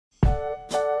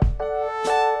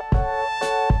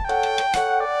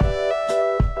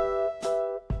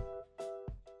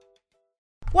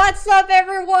What's up,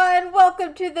 everyone?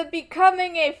 Welcome to the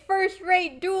Becoming a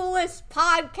First-Rate Duelist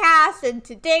podcast, and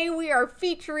today we are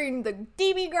featuring the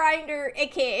DB Grinder,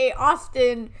 aka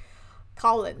Austin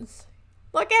Collins.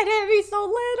 Look at him, he's so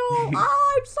little.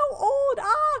 I'm so old.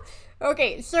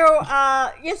 Okay, so,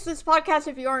 yes, this podcast,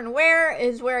 if you aren't aware,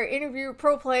 is where I interview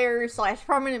pro players /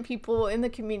 prominent people in the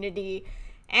community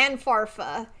and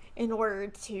Farfa in order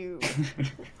to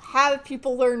have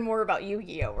people learn more about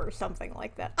Yu-Gi-Oh! Or something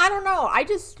like that. I don't know, I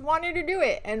just wanted to do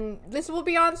it, and this will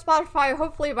be on Spotify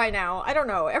hopefully by now. I don't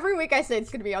know, every week I say it's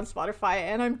gonna be on Spotify,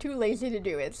 and I'm too lazy to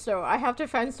do it, so I have to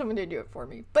find someone to do it for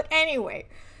me. But anyway,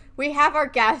 we have our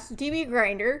guest, DB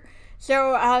Grinder.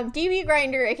 So, DB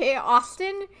Grinder, aka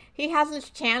Austin, he has this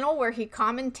channel where he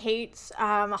commentates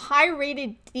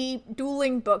high-rated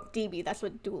dueling book DB. That's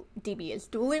what DB is,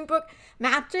 dueling book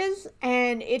matches.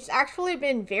 And it's actually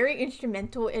been very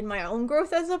instrumental in my own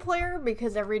growth as a player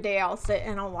because every day I'll sit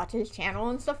and I'll watch his channel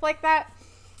and stuff like that.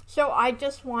 So I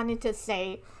just wanted to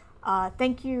say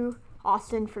thank you,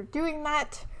 Austin, for doing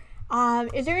that.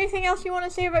 Is there anything else you want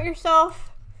to say about yourself?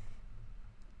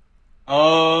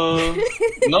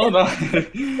 No,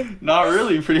 not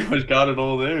really. Pretty much got it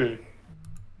all there.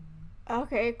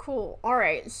 Okay, cool.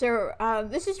 Alright, so,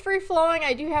 this is free-flowing.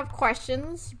 I do have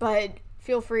questions, but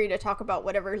feel free to talk about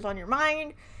whatever's on your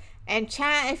mind. And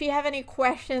chat, if you have any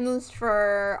questions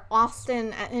for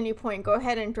Austin at any point, go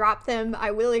ahead and drop them.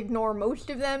 I will ignore most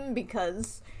of them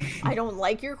because I don't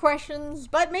like your questions,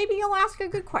 but maybe you'll ask a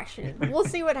good question. We'll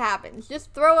see what happens.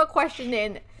 Just throw a question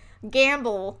in,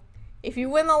 gamble. If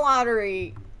you win the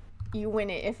lottery, you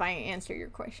win it if I answer your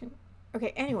question.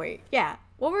 Okay, anyway, yeah.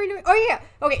 What were we doing? Oh, yeah.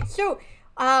 Okay, so,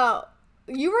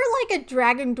 you were like a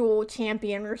Dragon Duel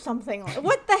champion or something.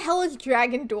 What the hell is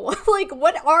Dragon Duel? Like,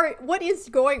 what is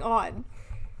going on?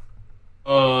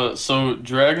 So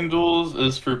Dragon Duels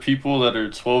is for people that are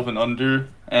 12 and under,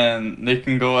 and they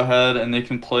can go ahead and they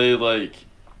can play, like,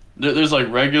 there's, like,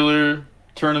 regular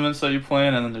tournaments that you play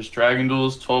in, and then there's Dragon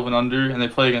Duels 12 and under, and they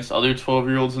play against other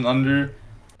 12-year-olds and under,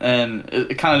 and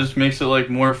it kind of just makes it like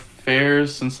more fair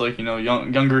since, like, you know,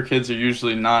 younger kids are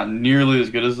usually not nearly as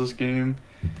good as this game.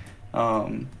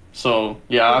 So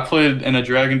yeah, I played in a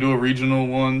Dragon Duel regional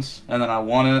once, and then I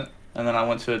won it, and then I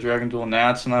went to a Dragon Duel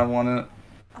Nats and I won it.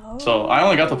 So I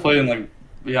only got to play I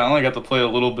only got to play a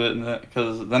little bit in it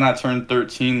because then I turned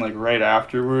 13 like right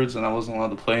afterwards, and I wasn't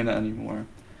allowed to play in it anymore.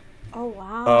 Oh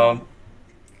wow.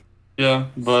 Yeah,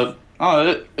 but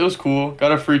it was cool.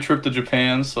 Got a free trip to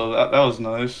Japan, so that was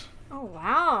nice. Oh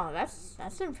wow,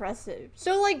 that's impressive.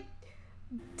 So, like,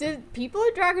 did people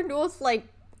at Dragon Duels like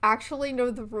actually know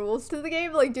the rules to the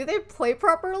game? Like, do they play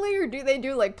properly, or do they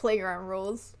do like playground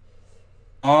rules?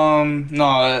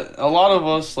 No, a lot of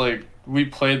us, like, we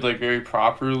played like very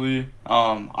properly.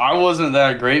 I wasn't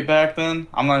that great back then.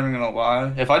 I'm not even gonna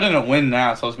lie. If I didn't win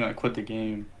Nats, I was gonna quit the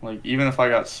game. Like, even if I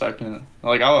got second,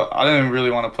 like I didn't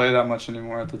really want to play that much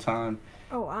anymore at the time.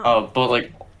 Oh wow. But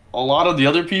like a lot of the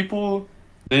other people,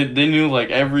 they knew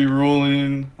like every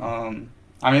ruling.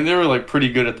 I mean, they were like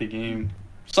pretty good at the game.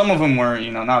 Some of them weren't,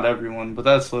 you know, not everyone, but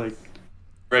that's like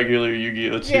regular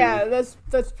Yu-Gi-Oh too. Yeah, that's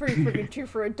pretty freaking true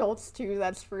for adults too.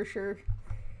 That's for sure.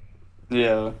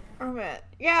 Yeah. Oh man,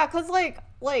 yeah, cause like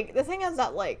the thing is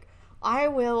that like I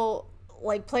will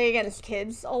like play against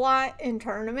kids a lot in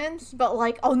tournaments, but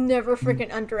like I'll never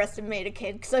freaking underestimate a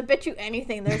kid, cause I bet you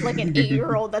anything there's like an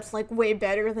 8-year-old that's like way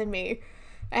better than me,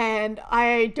 and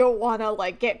I don't want to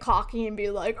like get cocky and be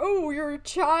like, oh, you're a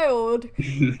child,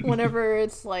 whenever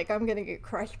it's like I'm gonna get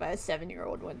crushed by a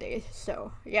 7-year-old one day.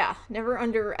 So yeah, never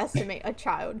underestimate a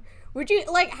child. Would you,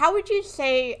 like, how would you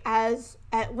say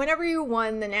whenever you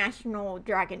won the National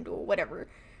Dragon Duel, whatever,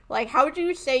 like, how would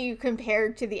you say you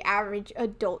compared to the average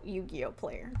adult Yu-Gi-Oh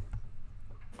player?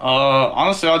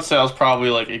 Honestly, I'd say I was probably,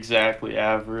 like, exactly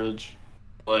average.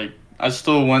 Like, I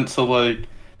still went to, like,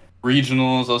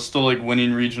 regionals. I was still, like, winning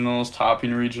regionals,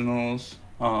 topping regionals.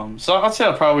 So I'd say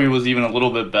I probably was even a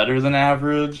little bit better than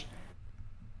average.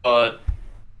 But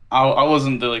I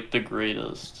wasn't, the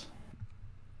greatest.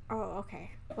 Oh,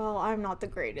 okay. Well, I'm not the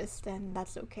greatest, and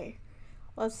that's okay.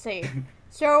 Let's see.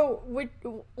 So,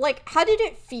 how did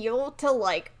it feel to,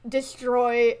 like,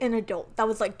 destroy an adult that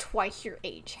was, like, twice your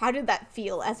age? How did that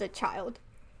feel as a child?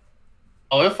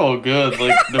 Oh, it felt good.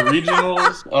 Like, the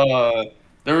regionals,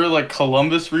 there were, like,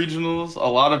 Columbus regionals. A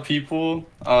lot of people,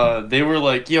 they were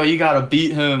like, yo, you gotta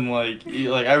beat him. Like,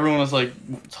 everyone was, like,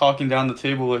 talking down the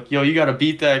table, like, yo, you gotta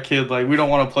beat that kid. Like, we don't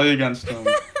want to play against him.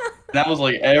 And that was,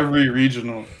 like, every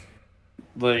regional.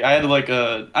 Like, I had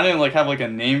I didn't like have like a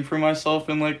name for myself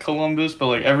in like Columbus, but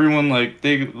like everyone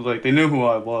they knew who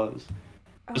I was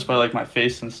just by like my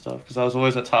face and stuff because I was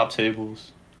always at top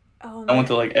tables. Oh I went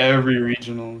to man, like every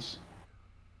regionals.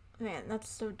 man, that's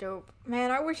so dope.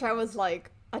 Man, I wish I was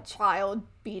like a child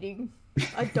beating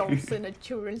adults in a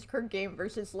children's card game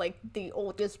versus like the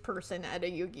oldest person at a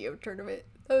Yu-Gi-Oh tournament.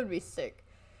 That would be sick.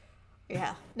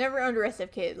 Yeah, never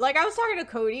underestimate kid. Like I was talking to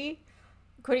Cody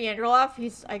Andreloff.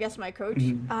 He's I guess my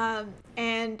coach. Mhm.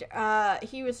 And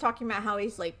he was talking about how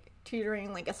he's like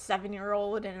tutoring like a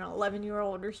 7-year-old and an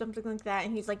 11-year-old or something like that.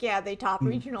 And he's like, yeah, they top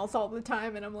regionals all the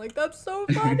time. And I'm like, that's so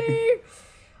funny.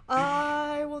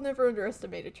 I will never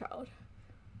underestimate a child.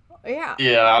 Yeah.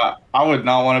 Yeah, I would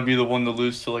not want to be the one to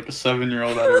lose to like a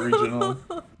 7-year-old at a regional.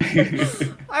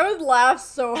 I would laugh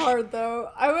so hard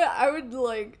though. I would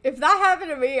like if that happened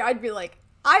to me, I'd be like,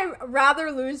 I'd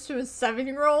rather lose to a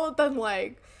 7-year-old than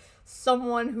like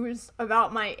someone who's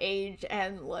about my age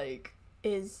and like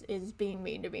is being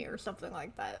mean to me or something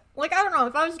like that. Like I don't know,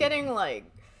 if I was getting like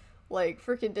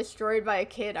freaking destroyed by a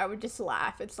kid, I would just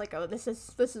laugh. It's like, oh, this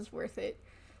is worth it.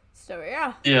 So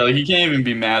yeah. Yeah, like you can't even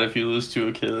be mad if you lose to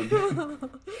a kid.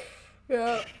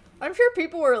 Yeah. I'm sure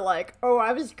people were like, oh,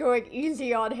 I was going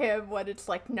easy on him when it's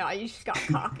like, nah, you just got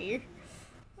cocky.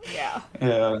 Yeah.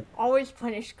 Yeah. Always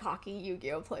punish cocky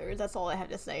Yu-Gi-Oh players. That's all I have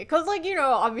to say. Because, like,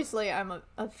 obviously I'm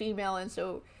a female, and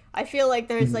so I feel like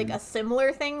there's, like, Mhm. a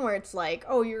similar thing where it's like,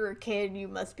 oh, you're a kid, you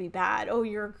must be bad. Oh,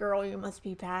 you're a girl, you must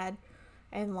be bad.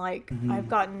 And, like, I've Mhm.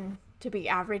 gotten to be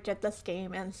average at this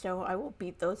game, and so I will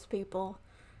beat those people.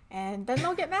 And then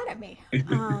they'll get mad at me.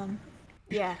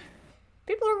 Yeah.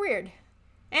 People are weird.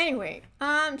 Anyway,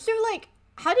 so like,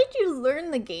 how did you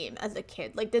learn the game as a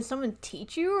kid? Like, did someone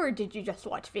teach you, or did you just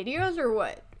watch videos, or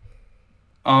what?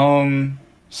 Um,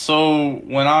 so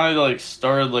when I like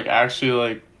started like actually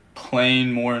like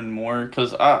playing more and more,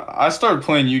 cause I started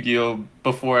playing Yu-Gi-Oh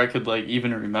before I could like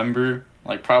even remember,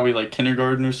 like probably like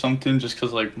kindergarten or something, just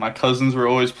cause like my cousins were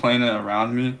always playing it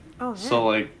around me, Oh so man.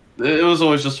 like it was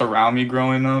always just around me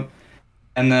growing up.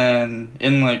 And then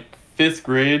in like fifth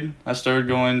grade, I started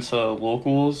going to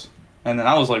locals. And then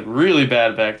I was like really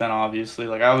bad back then, obviously.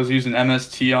 Like I was using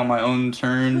MST on my own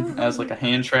turn as like a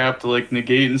hand trap to like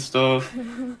negate and stuff.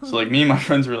 So like me and my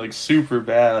friends were like super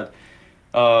bad.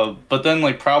 But then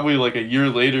like probably like a year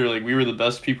later, like we were the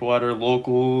best people at our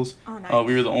locals. Oh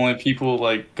We were nice. the only people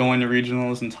like going to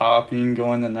regionals and topping,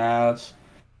 going to Nats.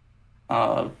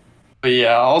 Uh, but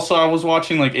yeah, also I was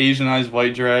watching like Asian Eyes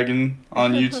White Dragon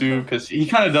on YouTube because he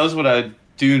kind of does what I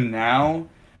do now,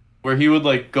 where he would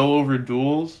like go over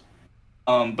duels.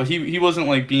 But he wasn't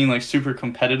like being like super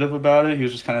competitive about it. He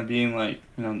was just kind of being like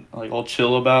like all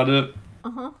chill about it.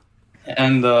 Uh-huh.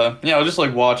 And yeah, I would just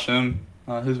like watch him.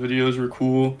 His videos were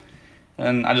cool,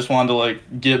 and I just wanted to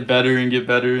like get better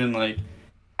and like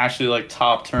actually like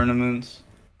top tournaments.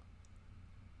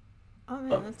 Oh man,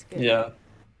 But, that's good. yeah.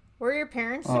 Were your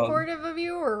parents Uh, supportive of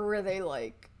you, or were they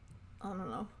like, I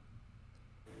don't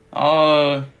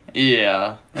Uh,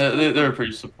 yeah, they know? were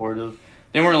pretty supportive.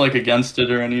 They weren't like against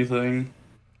it or anything.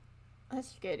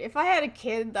 That's good. If I had a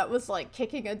kid that was like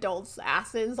kicking adults'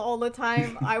 asses all the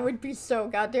time, I would be so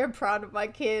goddamn proud of my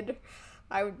kid.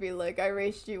 I would be like, I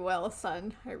raised you well,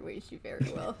 son. I raised you very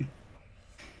well.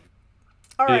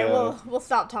 All right, Yeah. well, we'll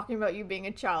stop talking about you being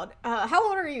a child. How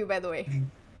old are you, by the way?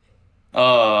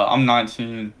 I'm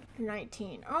 19. You're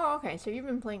 19. Oh, okay. So you've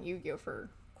been playing Yu-Gi-Oh for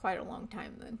quite a long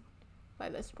time then, by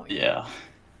this point. Yeah,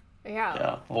 Yeah.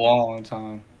 yeah, a long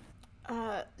time.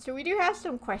 So we do have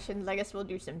some questions. I guess we'll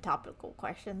do some topical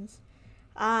questions.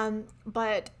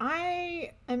 But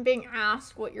I am being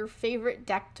asked what your favorite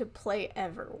deck to play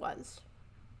ever was.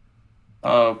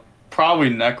 Uh, Probably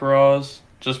Necros,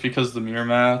 just because the mirror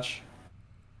match.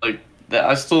 Like that,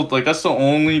 I still like that's the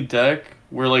only deck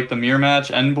where like the mirror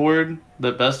match end board,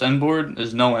 the best end board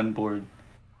is no end board.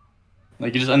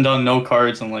 Like you just end on no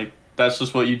cards and like that's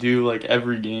just what you do like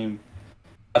every game.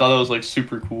 I thought that was like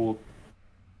super cool.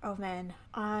 Oh man,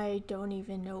 I don't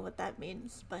even know what that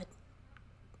means, but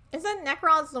isn't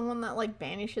Necron's the one that like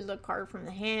banishes a card from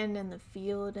the hand and the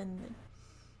field and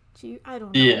the I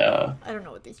don't know. Yeah, I don't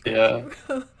know what these cards yeah,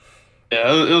 do.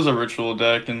 yeah. It was a ritual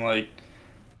deck and like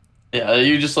yeah,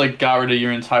 you just like got rid of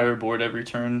your entire board every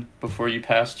turn before you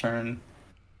pass turn,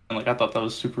 and like I thought that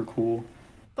was super cool.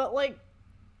 But like,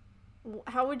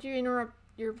 how would you interrupt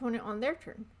your opponent on their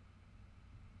turn?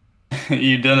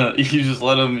 You didn't. You just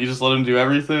let them. You just let them do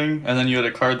everything, and then you had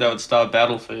a card that would stop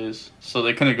battle phase, so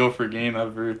they couldn't go for game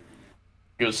ever.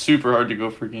 It was super hard to go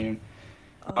for game.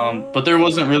 But there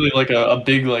wasn't Oh. really like a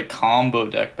big like combo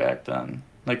deck back then.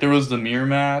 Like there was the mirror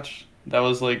match that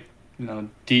was like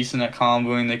decent at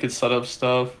comboing. They could set up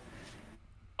stuff,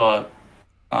 but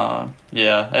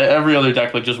yeah, every other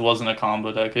deck like just wasn't a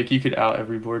combo deck. Like you could out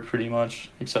every board pretty much,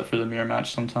 except for the mirror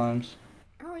match sometimes.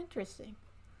 Oh, interesting.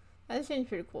 That seems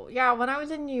pretty cool. Yeah, when I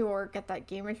was in New York at that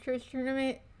Gamer Choice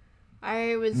tournament,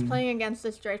 I was playing against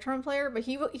this Drytron player, but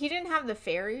he didn't have the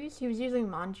fairies. He was using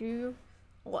Manju.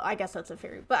 Well, I guess that's a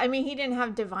fairy. But I mean, he didn't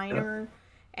have Diviner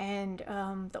and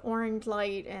the Orange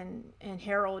Light and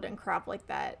Herald and crap like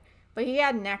that. But he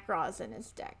had Nekroz in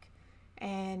his deck.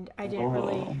 And I didn't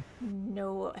really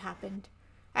know what happened.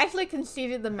 I actually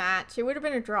conceded the match. It would have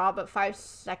been a draw, but 5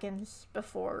 seconds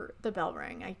before the bell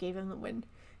rang, I gave him the win.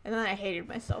 And then I hated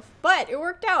myself. But it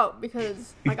worked out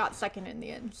because I got second in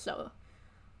the end. So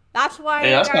that's why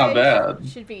Hey, that's not bad.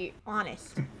 should be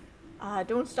honest.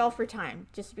 Don't stall for time.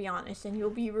 Just be honest and you'll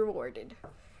be rewarded.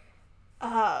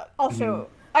 Also,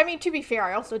 I mean, to be fair,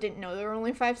 I also didn't know there were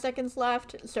only 5 seconds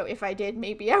left. So if I did,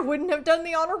 maybe I wouldn't have done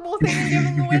the honorable thing and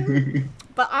given the win.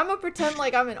 But I'm going to pretend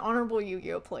like I'm an honorable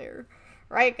Yu-Gi-Oh player.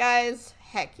 Right, guys?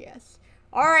 Heck yes.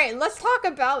 Alright, let's talk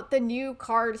about the new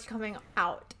cards coming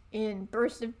out in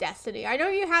Burst of Destiny. I know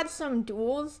you had some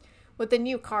duels with the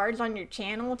new cards on your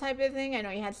channel type of thing. I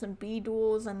know you had some B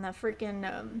duels and the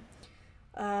freaking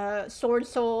Sword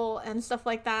Soul and stuff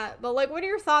like that. But, like, what are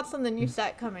your thoughts on the new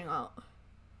set coming out?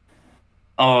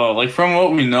 Like from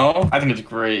what we know, I think it's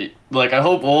great. Like I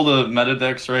hope all the meta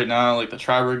decks right now, like the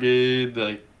Tri Brigade,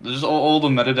 like just all the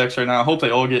meta decks right now, I hope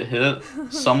they all get hit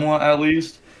somewhat at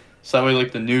least. So that way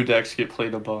like the new decks get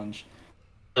played a bunch.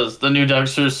 Because the new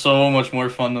decks are so much more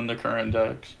fun than the current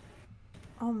decks.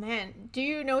 Oh man, do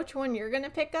you know which one you're gonna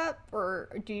pick up, or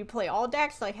do you play all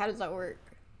decks? Like, how does that work?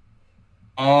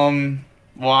 Well,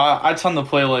 I tend to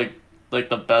play like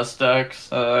the best decks.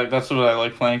 That's what I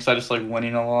like playing because I just like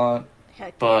winning a lot.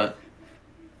 Heck But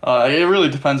it really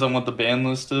depends on what the ban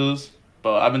list is.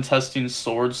 But I've been testing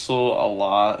Sword Soul a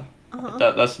lot.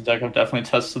 That's the deck I've definitely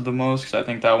tested the most because I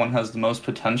think that one has the most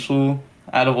potential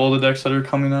out of all the decks that are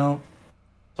coming out.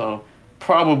 So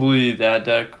probably that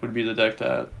deck would be the deck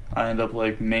that I end up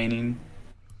like maining.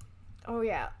 Oh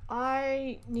yeah,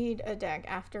 I need a deck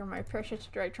after my precious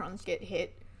Drytrons get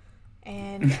hit.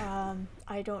 And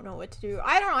I don't know what to do.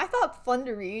 I don't know. I thought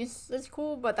Flunderies is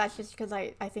cool, but that's just because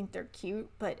I think they're cute.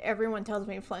 But everyone tells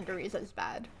me Flunderies is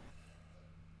bad.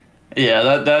 Yeah,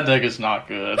 that deck is not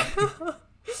good.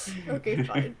 Okay,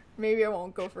 fine. Maybe I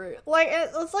won't go for it. Like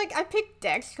it's like I picked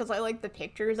decks because I like the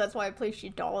pictures. That's why I play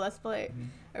Shidal. That's why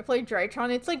I play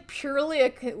Drytron. It's like purely a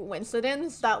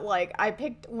coincidence that like I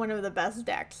picked one of the best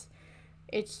decks.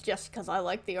 It's just because I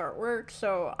like the artwork,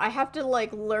 so I have to,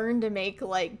 like, learn to make,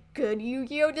 like, good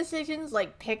Yu-Gi-Oh! Decisions,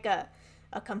 like, pick a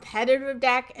competitive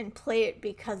deck and play it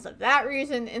because of that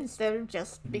reason instead of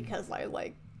just because I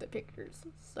like the pictures.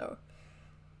 So,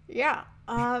 yeah.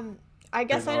 I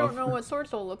guess I don't know what Sword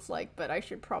Soul looks like, but I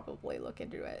should probably look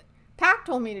into it. Pac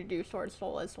told me to do Sword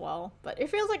Soul as well, but it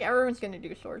feels like everyone's going to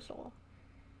do Sword Soul.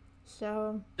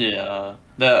 So... Yeah,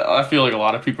 I feel like a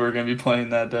lot of people are going to be playing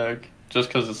that deck. Just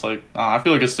because it's like, I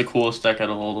feel like it's the coolest deck out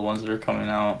of all the ones that are coming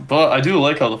out. But I do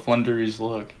like how the Flunderies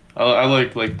look. I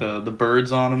like the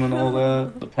birds on them and all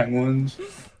that, the penguins.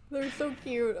 They're so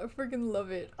cute. I freaking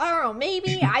love it. I don't know.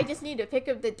 Maybe I just need to pick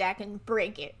up the deck and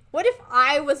break it. What if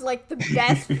I was like the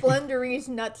best Flunderies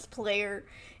Nuts player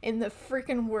in the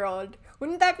freaking world?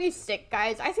 Wouldn't that be sick,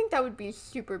 guys? I think that would be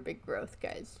super big growth,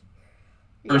 guys.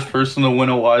 Yeah. First person to win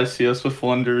a YCS with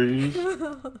Flunderies.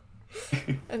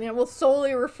 And then we'll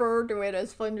solely refer to it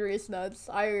as Flunderies Nuts.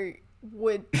 I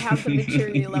would have the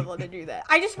maturity level to do that.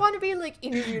 I just want to be like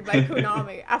interviewed by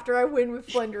Konami after I win with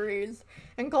Flunderies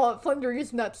and call it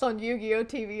Flunderies Nuts on Yu-Gi-Oh!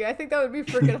 TV. I think that would be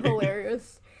freaking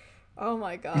hilarious. Oh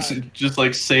my god. Just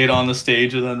like say it on the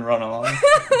stage and then run off.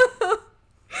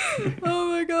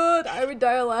 Oh my god. I would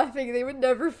die laughing. They would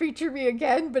never feature me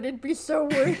again, but it'd be so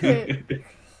worth it.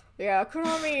 Yeah,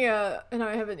 Konami and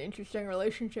I have an interesting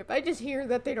relationship. I just hear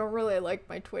that they don't really like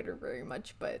my Twitter very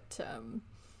much, but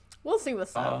we'll see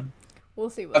what's up. We'll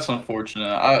see what's That's unfortunate.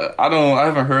 I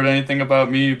haven't heard anything about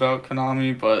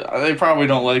Konami, but they probably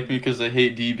don't like me because they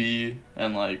hate DB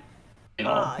and like,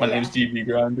 my name's DB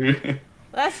Grinder.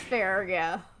 That's fair,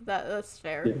 yeah. That's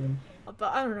fair. Yeah.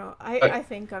 But I don't know. I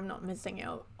think I'm not missing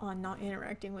out on not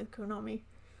interacting with Konami.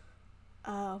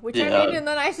 Which I mean in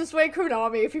the nicest way,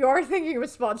 Konami, if you are thinking of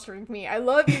sponsoring me, I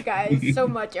love you guys so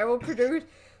much. I will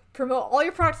promote all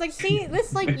your products. Like, see,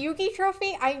 this, like, Yugi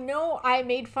trophy, I know I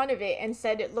made fun of it and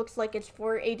said it looks like it's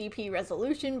for ADP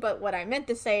resolution, but what I meant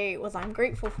to say was I'm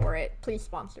grateful for it. Please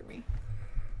sponsor me.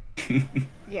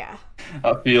 Yeah.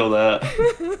 I feel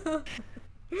that.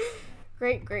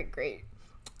 Great.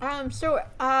 So,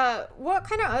 what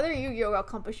kind of other Yu-Gi-Oh!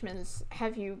 Accomplishments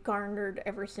have you garnered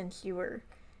ever since you were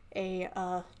a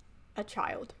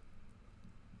child?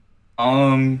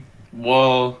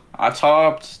 Well, I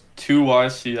topped 2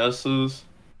 YCSs.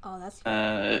 Oh, that's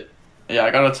cool. Yeah,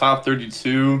 I got a top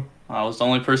 32. I was the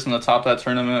only person to top that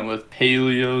tournament with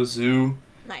Paleo Zoo.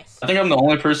 Nice. I think I'm the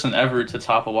only person ever to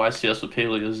top a YCS with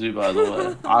Paleo Zoo, by the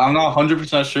way. I'm not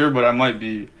 100% sure, but I might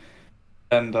be.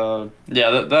 And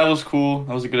yeah, that was cool.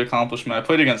 That was a good accomplishment. I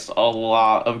played against a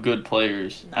lot of good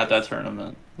players at that Nice.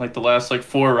 tournament. Like the last like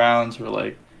 4 rounds were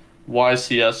like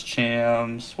YCS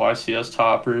champs, YCS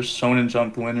toppers, Shonen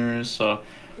Jump winners. So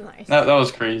Nice. that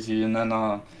was crazy. And then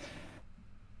the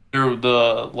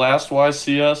last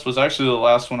YCS was actually the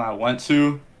last one I went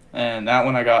to, and that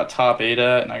one I got top 8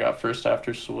 at, and I got first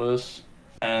after Swiss.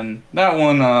 And that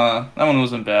one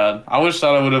wasn't bad. I wish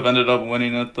that I would have ended up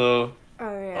winning it though.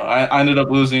 Oh yeah. I ended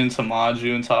up losing to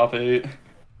Maju in top 8.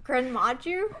 Grand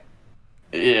Maju?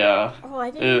 Yeah, Oh, I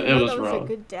didn't it even know was that was rough. a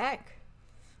good deck.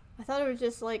 I thought it was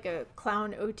just like a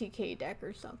clown OTK deck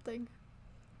or something.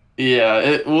 Yeah,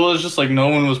 it was just like no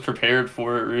one was prepared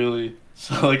for it really.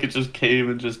 So like it just came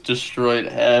and just destroyed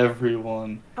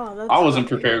everyone. Oh, that's I wasn't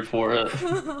funny. prepared for it.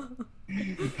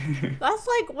 That's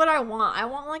like what I want. I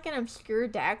want like an obscure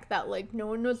deck that like no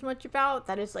one knows much about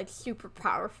that is like super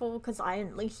powerful because I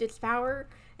unleashed its power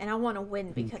and I want to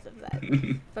win because of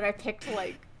that. But I picked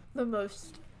like the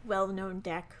most well-known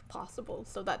deck possible,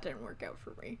 so that didn't work out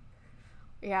for me.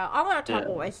 Yeah, I want to top a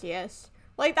Yeah. YCS.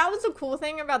 Like that was the cool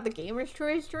thing about the Gamers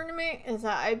Choice tournament is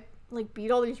that I like beat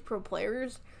all these pro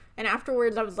players, and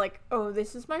afterwards I was like, "Oh,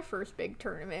 this is my first big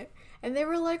tournament." And they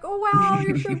were like, "Oh wow,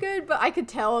 you're so good," but I could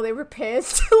tell they were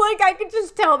pissed. Like I could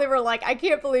just tell they were like, "I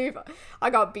can't believe I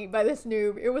got beat by this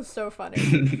noob." It was so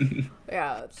funny.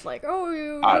 Yeah, it's like, "Oh,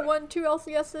 you I, won 2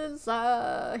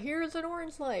 LCSs. Here's an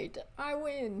orange light. I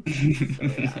win." So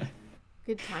yeah,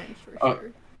 good times for uh,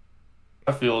 sure.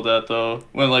 I feel that though.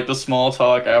 When like the small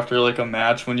talk after like a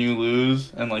match when you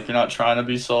lose and like you're not trying to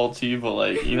be salty, but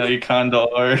like you kind of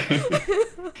are.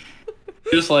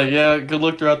 Just like yeah, good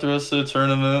luck throughout the rest of the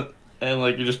tournament, and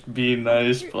like you're just being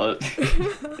nice, but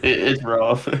it's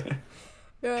rough.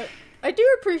 Yeah, I do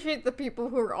appreciate the people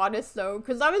who are honest though,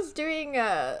 because I was doing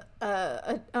an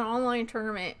online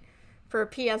tournament for a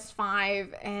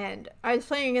PS5, and I was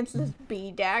playing against this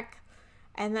B deck,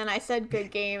 and then I said good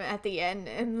game at the end,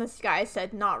 and this guy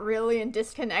said not really and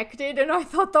disconnected, and I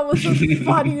thought that was the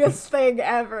funniest thing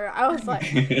ever. I was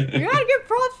like, you gotta give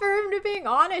props for him to being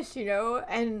honest, you know,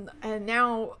 and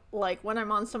now like when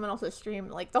I'm on someone else's stream,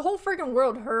 like the whole freaking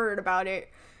world heard about it.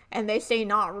 And they say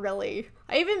not really.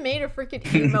 I even made a freaking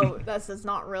emote that says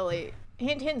not really.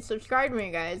 Hint, hint, subscribe to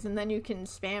me, guys. And then you can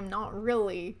spam not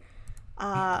really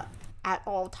at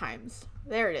all times.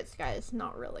 There it is, guys.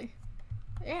 Not really.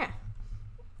 Yeah.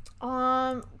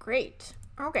 Great.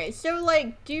 Okay, so,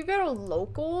 like, do you go to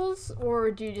locals or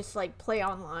do you just, like, play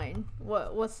online?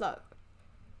 What's up?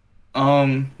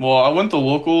 Well, I went to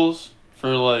locals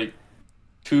for like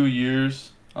 2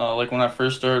 years, like when I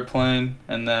first started playing,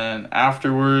 and then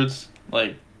afterwards,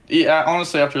 like, yeah,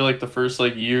 honestly, after like the first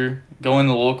like year, going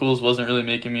to locals wasn't really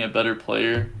making me a better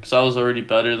player because I was already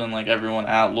better than like everyone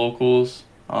at locals.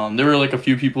 There were like a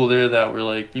few people there that were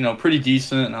like, pretty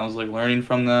decent, and I was like learning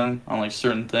from them on like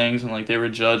certain things, and like they were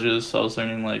judges, so I was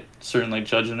learning like certain like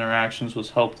judge interactions, was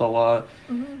helped a lot.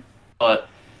 Mm-hmm. But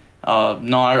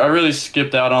no, I really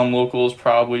skipped out on locals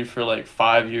probably for like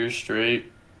 5 years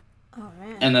straight, Oh,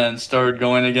 man. and then started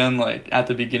going again like at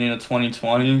the beginning of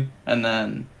 2020, and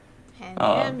then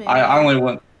I Pandemic. only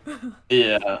went.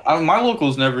 Yeah, my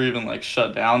locals never even like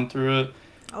shut down through it.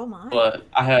 Oh, my. But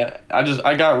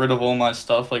I got rid of all my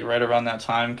stuff like right around that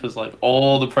time because like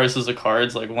all the prices of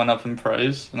cards like went up in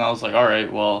price, and I was like, all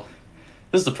right, well,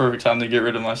 this is the perfect time to get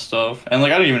rid of my stuff. And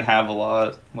like I didn't even have a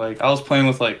lot. Like I was playing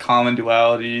with like common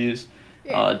dualities,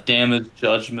 Yeah. damage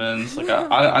judgments. Like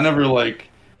I never like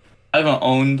I haven't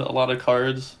owned a lot of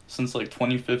cards since like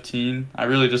 2015. I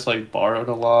really just like borrowed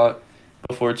a lot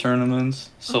before tournaments.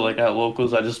 So like at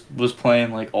locals, I just was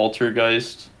playing like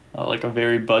Altergeist, like a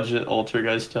very budget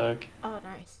Altergeist deck. Oh,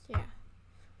 nice. Yeah.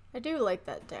 I do like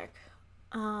that deck.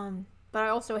 But I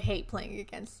also hate playing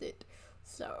against it.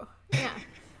 So, yeah.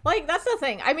 Like, that's the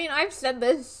thing. I mean, I've said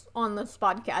this on this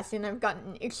podcast, and I've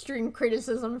gotten extreme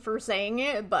criticism for saying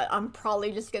it, but I'm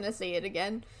probably just gonna say it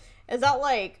again. Is that,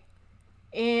 like,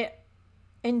 in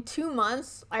 2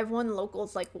 months, I've won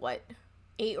locals, like, what?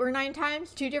 8 or 9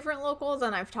 times? 2 different locals,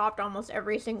 and I've topped almost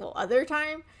every single other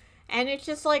time. And it's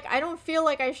just, like, I don't feel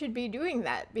like I should be doing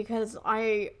that, because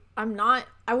I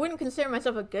wouldn't consider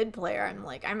myself a good player.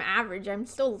 I'm average. I'm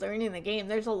still learning the game.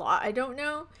 There's a lot I don't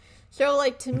know. So,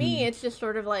 like, to me, it's just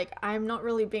sort of like I'm not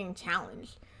really being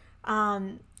challenged.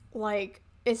 Like,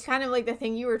 it's kind of like the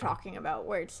thing you were talking about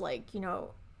where it's like,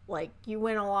 like you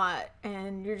win a lot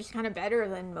and you're just kind of better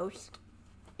than most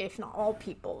if not all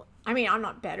people. I mean, I'm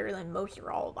not better than most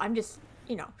or all. I'm just,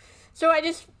 you know. So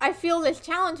I feel this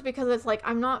challenge because it's like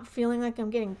I'm not feeling like I'm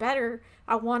getting better.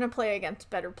 I want to play against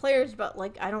better players, but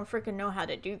like I don't freaking know how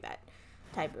to do that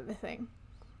type of a thing.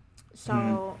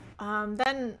 So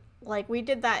then like we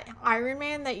did that Iron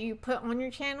Man that you put on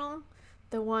your channel,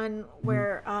 the one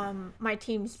where my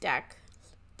team's deck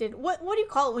did what do you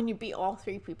call it when you beat all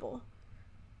three people?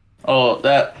 Oh,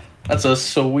 that's a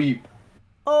sweep.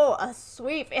 Oh, a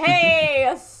sweep. Hey,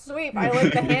 a sweep. I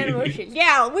like the hand motion.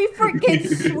 Yeah, we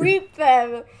freaking sweep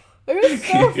them. It was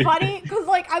so funny because,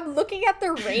 like, I'm looking at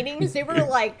their ratings. They were,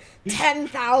 like,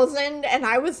 10,000, and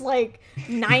I was, like,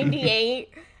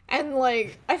 98. And,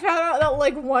 like, I found out that,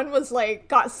 like, one was, like,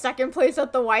 got second place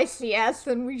at the YCS,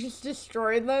 and we just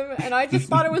destroyed them. And I just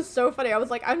thought it was so funny. I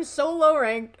was like, I'm so low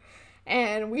ranked,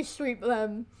 and we sweep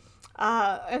them.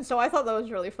 And so I thought that was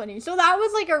really funny. So that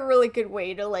was, like, a really good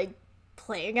way to, like,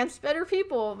 play against better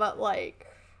people, but like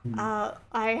I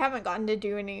haven't gotten to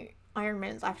do any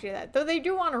Ironmans after that, though they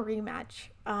do want a rematch,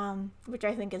 which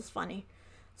I think is funny.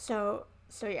 So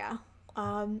yeah,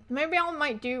 maybe I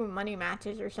might do money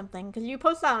matches or something, because you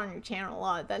post that on your channel a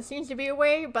lot. That seems to be a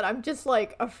way, but I'm just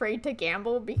like afraid to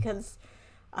gamble because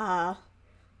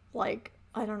like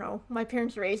I don't know, my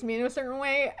parents raised me in a certain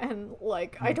way, and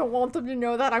like I don't want them to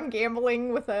know that I'm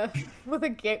gambling with a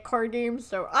get card game.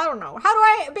 So I don't know.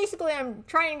 I'm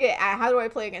trying to get at how do I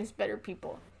play against better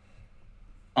people?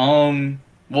 Well,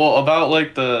 about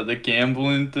like the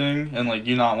gambling thing and like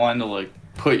you not wanting to like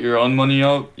put your own money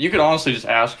up, you could honestly just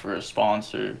ask for a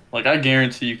sponsor. Like I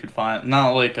guarantee you could find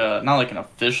not like an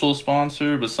official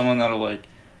sponsor, but someone that'll like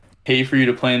pay for you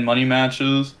to play in money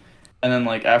matches. And then,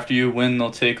 like, after you win, they'll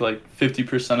take, like,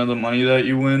 50% of the money that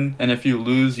you win. And if you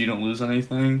lose, you don't lose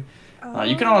anything.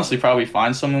 You can honestly probably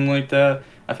find someone like that.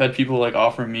 I've had people, like,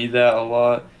 offer me that a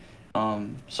lot.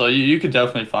 So you could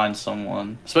definitely find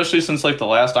someone. Especially since, like, the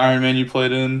last Iron Man you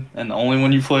played in, and the only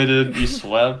one you played in, you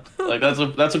swept. Like,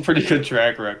 that's a pretty good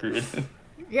track record.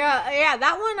 Yeah,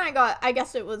 that one I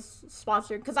guess it was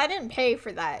sponsored, because I didn't pay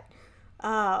for that.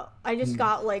 I just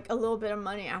got, like, a little bit of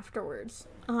money afterwards.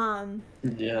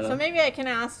 Yeah. So maybe I can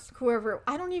ask whoever.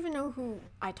 I don't even know who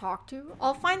I talk to.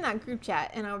 I'll find that group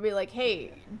chat and I'll be like,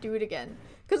 hey, do it again.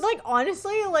 Because, like,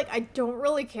 honestly, like, I don't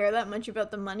really care that much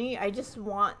about the money. I just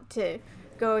want to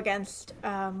go against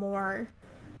more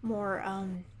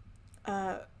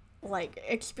like,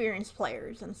 experienced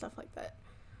players and stuff like that.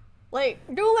 Like,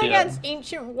 dueling against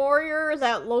Ancient Warriors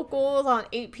at locals on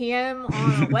 8 p.m.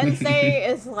 on a Wednesday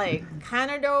is, like,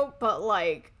 kind of dope, but,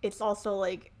 like, it's also,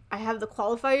 like, I have the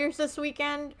qualifiers this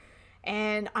weekend,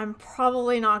 and I'm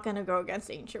probably not going to go against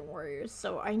Ancient Warriors,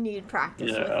 so I need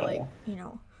practice with, like, you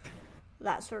know,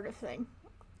 that sort of thing.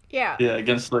 Yeah. Yeah,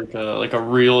 against, like a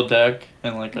real deck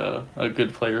and, like, a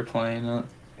good player playing it.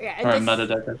 Yeah. Or a meta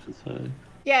deck, I should say.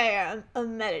 Yeah, a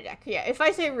meta deck. Yeah, if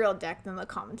I say real deck, then the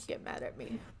comments get mad at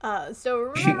me. So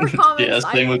remember comments.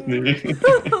 Yeah, same with me.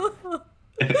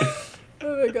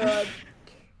 Oh my god.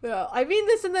 Yeah, I mean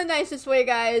this in the nicest way,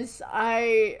 guys.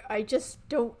 I just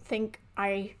don't think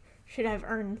I should have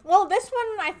earned. Well, this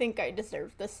one I think I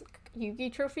deserved. This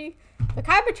Yugi trophy. The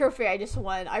Kaiba trophy I just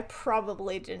won, I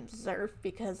probably didn't deserve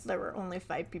because there were only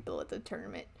 5 people at the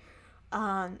tournament.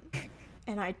 And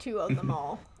I 2-0'd them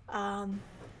all.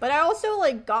 But I also,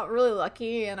 like, got really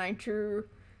lucky, and I drew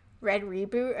Red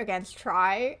Reboot against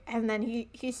Try, and then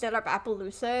he set up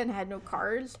Appaloosa and had no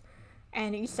cards,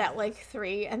 and he set, like,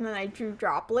 3, and then I drew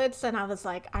Droplets, and I was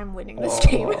like, I'm winning this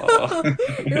game.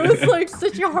 It was, like,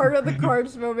 such a heart of the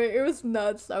cards moment. It was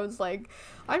nuts. I was like,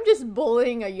 I'm just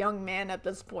bullying a young man at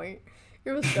this point.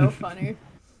 It was so funny.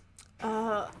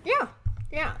 Yeah.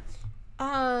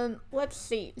 Let's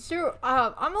see. So,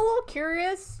 I'm a little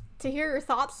curious to hear your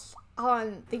thoughts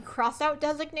on the crossout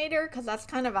designator, because that's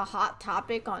kind of a hot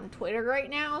topic on Twitter right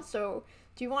now. So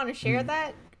do you want to share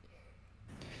that?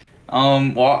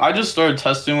 Well, I just started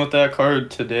testing with that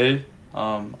card today.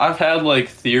 I've had like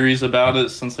theories about it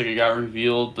since like it got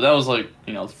revealed, but that was like,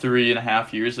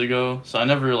 3.5 years ago. So I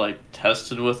never like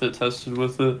tested with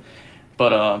it.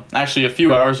 But actually a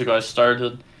few hours ago I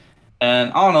started.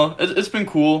 And I don't know, it's been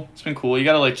cool. You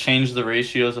gotta like change the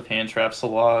ratios of hand traps a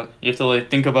lot. You have to like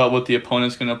think about what the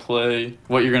opponent's gonna play,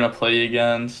 what you're gonna play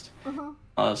against.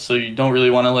 So you don't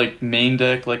really want to like main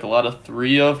deck like a lot of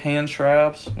 3 of hand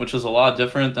traps, which is a lot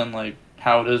different than like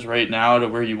how it is right now, to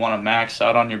where you want to max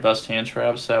out on your best hand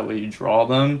traps, that way you draw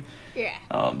them. Yeah.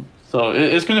 So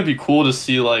it's gonna be cool to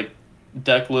see like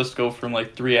deck list go from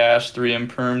like 3 Ash, 3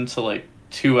 Imperm to like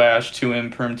 2 Ash, 2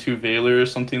 Imperm, 2 Veiler or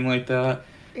something like that.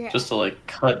 Yeah. Just to like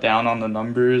cut down on the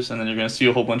numbers, and then you're gonna see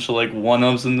a whole bunch of like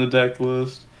 1-ofs in the deck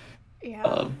list.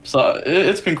 Yeah. So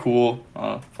it's been cool.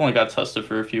 I've only got tested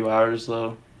for a few hours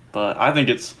though, but I think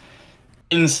it's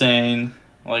insane.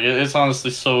 Like it's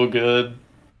honestly so good.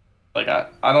 Like I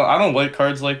don't like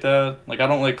cards like that. Like I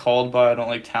don't like called by. I don't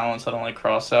like talents. I don't like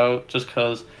cross out. Just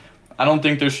because I don't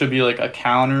think there should be like a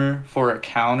counter for a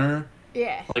counter.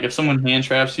 Yeah. Like if someone hand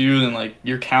traps you, then like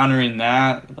you're countering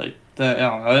that. Like that, I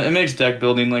don't know. It makes deck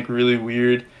building like really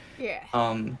weird. Yeah.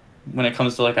 When it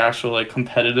comes to like actual like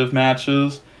competitive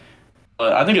matches.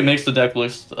 But I think it makes the deck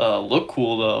look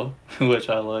cool though, which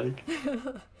I like.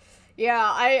 Yeah,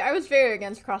 I was very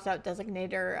against crossout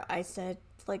designator. I said,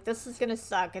 like, this is gonna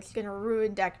suck. It's gonna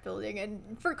ruin deck building.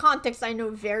 And for context, I know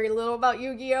very little about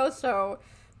Yu-Gi-Oh, so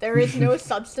there is no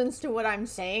substance to what I'm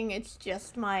saying. It's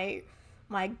just my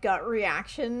gut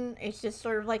reaction. It's just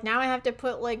sort of like, now I have to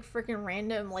put like freaking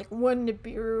random like one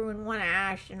Nibiru and one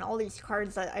Ash and all these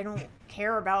cards that I don't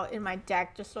care about in my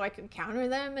deck just so I can counter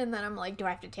them. And then I'm like, do I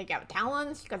have to take out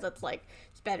talents because it's like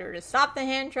it's better to stop the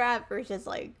hand trap versus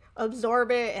like absorb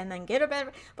it and then get a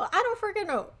better. But I don't freaking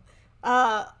know.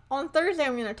 On Thursday,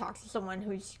 I'm gonna talk to someone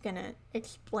who's gonna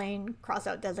explain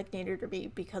crossout designator to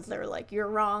me because they're like, you're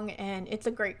wrong and it's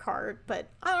a great card, but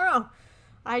I don't know.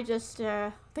 I just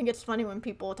think it's funny when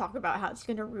people talk about how it's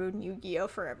gonna ruin Yu-Gi-Oh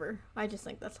forever. I just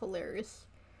think that's hilarious.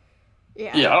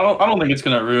 Yeah. Yeah, I don't think it's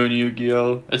gonna ruin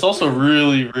Yu-Gi-Oh. It's also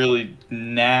really, really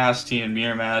nasty in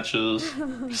mirror matches.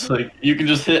 It's like you can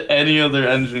just hit any of their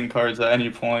engine cards at any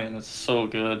point, and it's so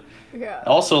good. Yeah.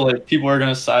 Also, like people are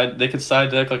gonna they could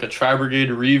side deck like a Tri Brigade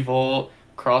Revolt,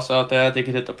 cross out that. They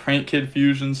could hit the Prank Kid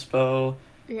Fusion spell.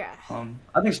 Yeah.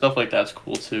 I think stuff like that's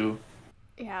cool too.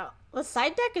 Yeah. The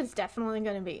side deck is definitely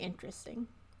going to be interesting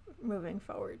moving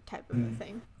forward, type of a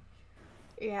thing.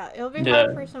 Yeah, it'll be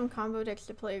hard for some combo decks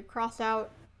to play cross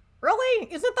out. Really?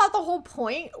 Isn't that the whole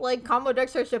point? Like, combo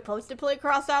decks are supposed to play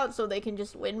cross out so they can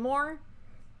just win more?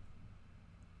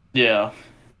 Yeah.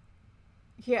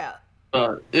 Yeah.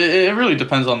 It really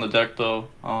depends on the deck though.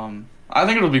 I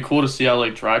think it'll be cool to see how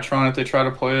like Drytron if they try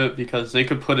to play it because they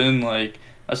could put in like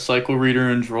a Cycle Reader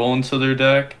and Droll into their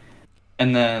deck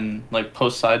and then like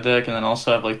post side deck and then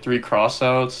also have like 3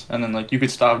 crossouts and then like you could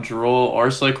stop Droll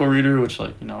or Cycle Reader, which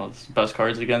like, you know, it's the best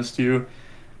cards against you.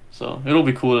 So it'll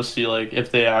be cool to see like if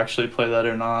they actually play that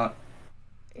or not.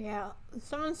 Yeah.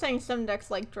 Someone's saying some decks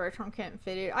like Drytron can't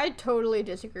fit it. I totally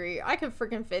disagree. I could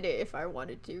freaking fit it if I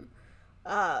wanted to.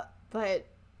 But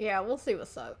yeah, we'll see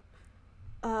what's up.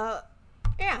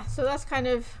 Yeah, so that's kind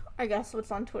of, I guess,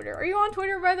 what's on Twitter. Are you on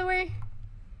Twitter, by the way?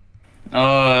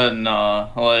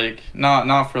 Nah, like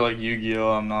not for like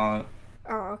Yu-Gi-Oh, I'm not.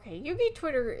 Oh, okay. Yugi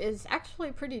Twitter is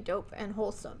actually pretty dope and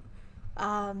wholesome.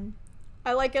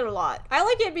 I like it a lot. I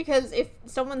like it because if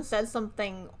someone says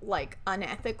something like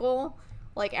unethical,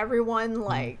 like everyone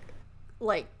like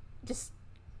just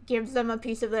gives them a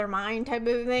piece of their mind type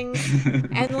of thing.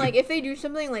 And like if they do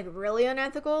something like really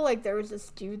unethical, like there was this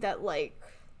dude that like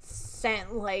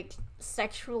sent like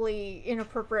sexually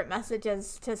inappropriate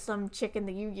messages to some chick in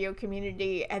the Yu-Gi-Oh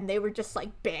community and they were just like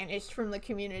banished from the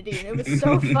community and it was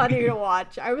so funny to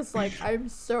watch. I was like, I'm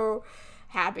so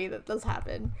happy that this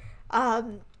happened. Yeah,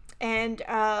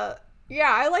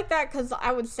 I like that because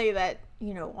I would say that,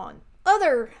 you know, on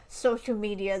other social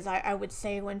medias, I would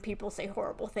say when people say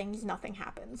horrible things, nothing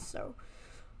happens. So,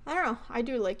 I don't know. I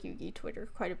do like Yugi Twitter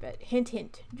quite a bit. Hint,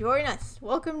 hint. Join us.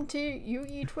 Welcome to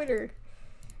Yugi Twitter.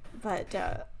 But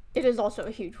it is also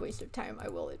a huge waste of time. I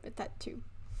will admit that too.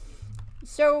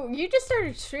 So, you just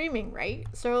started streaming, right?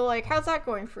 So, like, how's that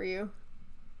going for you?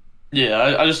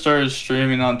 Yeah, I just started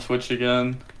streaming on Twitch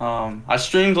again. I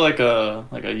streamed like a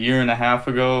year and a half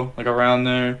ago, like around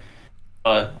there,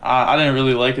 but I didn't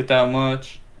really like it that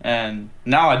much. And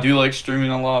now I do like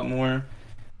streaming a lot more.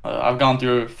 I've gone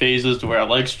through phases to where I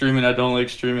like streaming, I don't like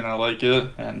streaming, I like it,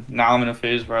 and now I'm in a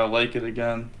phase where I like it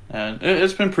again, and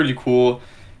it's been pretty cool.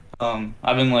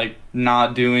 I've been like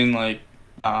not doing like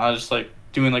just like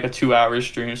doing like a 2-hour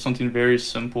stream, something very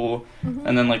simple,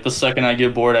 and then like the second I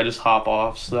get bored, I just hop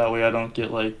off, so that way I don't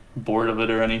get like bored of it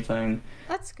or anything.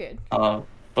 That's good.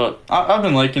 But I've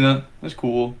been liking it. It's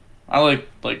cool. I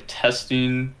like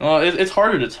testing. Well, it's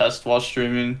harder to test while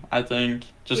streaming, I think,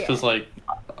 just because like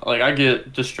I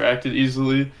get distracted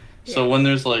easily. So when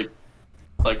there's like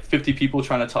 50 people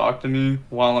trying to talk to me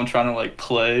while I'm trying to like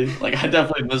play, like I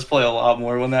definitely misplay a lot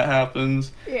more when that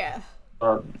happens. Yeah.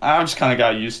 I've just kind of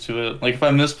got used to it. Like if I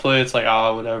misplay, it's like,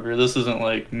 whatever. This isn't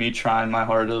like me trying my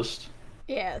hardest.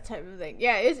 Yeah, type of thing.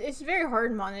 Yeah, it's very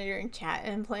hard monitoring chat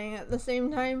and playing at the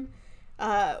same time,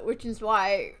 which is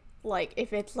why, like,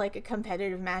 if it's like a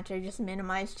competitive match, I just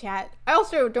minimize chat. I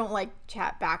also don't like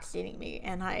chat backstating me,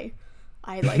 and I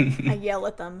I yell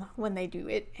at them when they do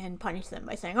it and punish them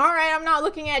by saying, all right, I'm not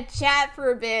looking at chat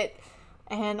for a bit.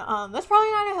 And that's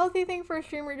probably not a healthy thing for a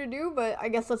streamer to do, but I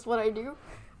guess that's what I do.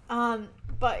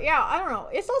 But yeah, I don't know.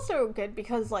 It's also good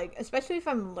because, like, especially if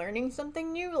I'm learning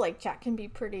something new, like, chat can be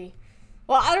pretty...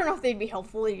 Well, I don't know if they'd be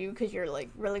helpful to you because you're, like,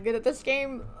 really good at this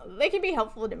game. They can be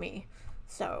helpful to me.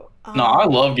 So... No, I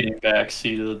love getting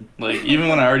backseated. Like, even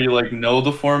when I already, like, know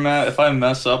the format, if I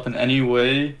mess up in any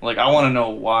way, like, I want to know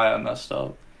why I messed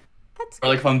up. That's Or,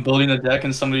 like, if I'm building a deck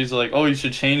and somebody's like, oh, you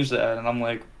should change that, and I'm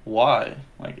like, why?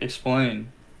 Like,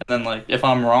 explain. And then, like, if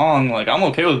I'm wrong, like, I'm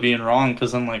okay with being wrong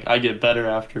because then, like, I get better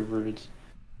afterwards.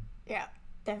 Yeah,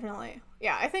 definitely.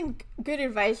 Yeah, I think good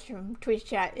advice from Twitch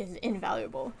chat is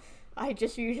invaluable. I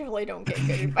just usually don't get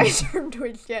good advice from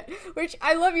Twitch chat, which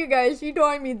I love you guys. You know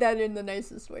I mean that in the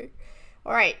nicest way.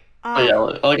 All right. But yeah,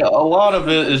 like, a lot of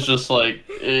it is just, like,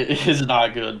 it is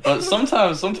not good. But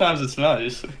sometimes it's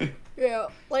nice. Yeah,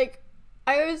 like,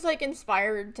 I was, like,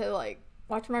 inspired to, like,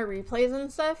 watch my replays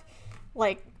and stuff,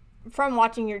 like, from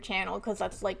watching your channel, because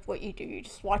that's, like, what you do. You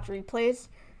just watch replays.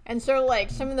 And so, like,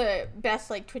 some of the best,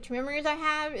 like, Twitch memories I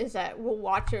have is that we'll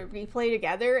watch a replay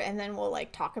together, and then we'll,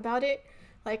 like, talk about it.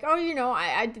 Like, oh, you know,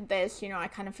 I did this, you know, I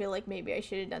kind of feel like maybe I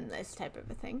should have done this type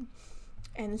of a thing.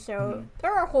 And so,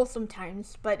 there are wholesome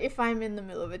times, but if I'm in the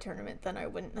middle of a tournament, then I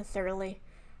wouldn't necessarily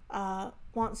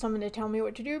want someone to tell me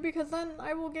what to do, because then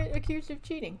I will get accused of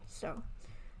cheating. So,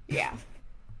 yeah.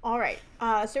 Alright,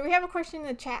 so we have a question in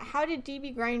the chat. How did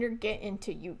DB Grinder get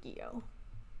into Yu-Gi-Oh?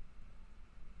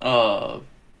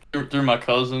 Through my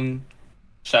cousin.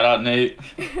 Shout out Nate.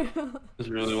 He's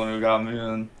really the one who got me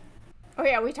in. Oh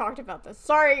yeah, we talked about this.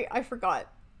 Sorry, I forgot.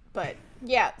 But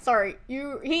yeah, sorry.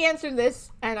 He answered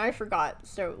this and I forgot.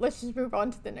 So let's just move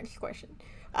on to the next question.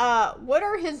 What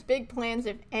are his big plans,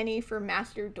 if any, for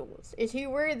Master Duels? Is he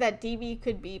worried that DB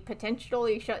could be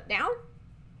potentially shut down?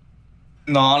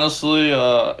 No, honestly,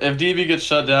 if DB gets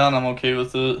shut down, I'm okay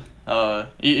with it.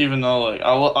 Even though, like,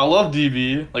 I love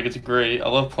DB, like, it's great. I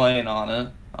love playing on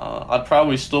it. I'd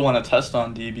probably still want to test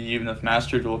on DB even if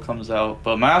Master Duel comes out.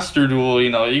 But Master Duel,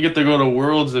 you know, you get to go to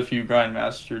Worlds if you grind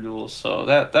Master Duel. So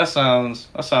that sounds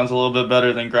a little bit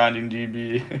better than grinding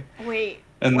DB. Wait.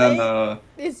 And what? then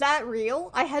is that real?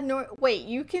 I had no... Wait,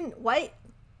 you can... What?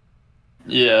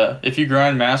 Yeah, if you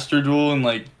grind Master Duel and,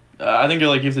 like, I think you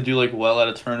have to do, like, well at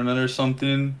a tournament or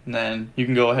something, and then you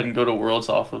can go ahead and go to Worlds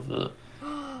off of it.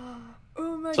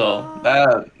 Oh my So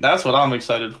god. that's what I'm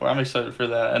excited for. I'm excited for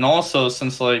that. And also,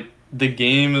 since, like, the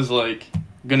game is, like,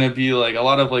 gonna be, like, a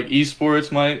lot of, like,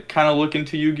 esports might kind of look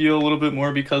into Yu-Gi-Oh! A little bit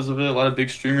more because of it. A lot of big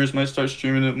streamers might start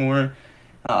streaming it more.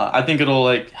 I think it'll,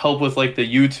 like, help with, like, the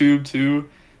YouTube too.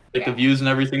 Like, the views and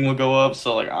everything will go up.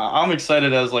 So, like, I'm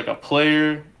excited as, like, a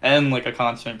player and, like, a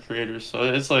content creator. So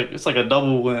it's like a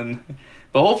double win.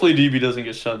 But hopefully DB doesn't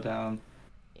get shut down.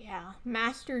 Yeah,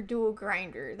 Master Duel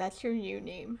Grinder. That's your new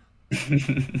name.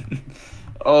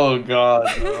 Oh god,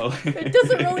 no. It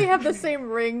doesn't really have the same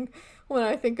ring when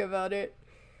I think about it.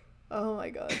 Oh my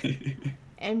god.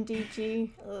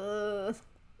 MDG.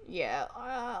 Yeah.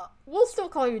 We'll still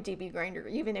call you DB Grinder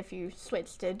even if you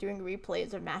switch to doing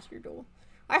replays of Master Duel.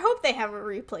 I hope they have a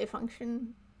replay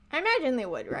function. I imagine they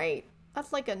would, right?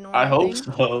 That's like a normal I hope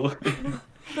thing. so.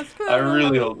 That's I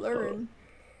really hope so.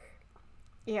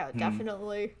 Yeah,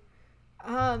 definitely.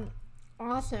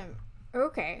 Awesome.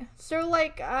 Okay. So,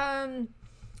 like,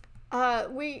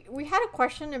 we had a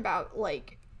question about,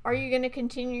 like, are you going to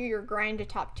continue your grind to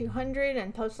top 200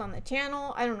 and post on the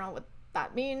channel? I don't know what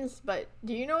that means, but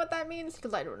do you know what that means?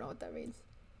 Because I don't know what that means.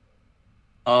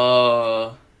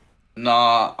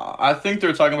 Nah, I think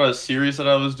they're talking about a series that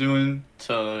I was doing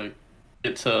to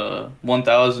get to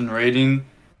 1,000 rating,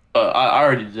 but I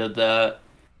already did that.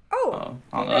 Oh,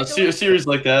 I don't know. A series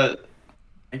like that,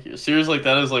 thank you. A series like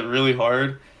that is, like, really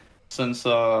hard since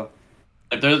like,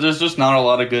 there's just not a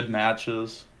lot of good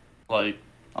matches, like,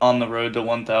 on the road to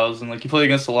 1,000. Like, you play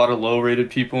against a lot of low-rated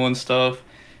people and stuff,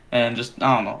 and just,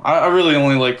 I don't know. I really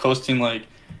only like posting, like,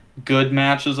 good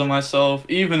matches of myself.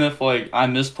 Even if, like, I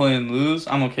miss play and lose,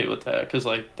 I'm okay with that, because,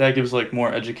 like, that gives, like,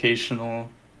 more educational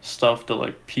stuff to,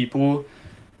 like, people.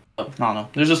 I don't know.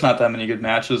 There's just not that many good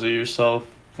matches of yourself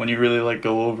when you really, like,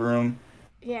 go over them.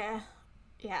 Yeah.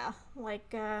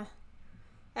 Like, I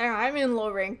don't know, I'm in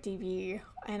low rank DB,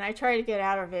 and I try to get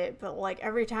out of it, but, like,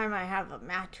 every time I have a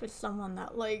match with someone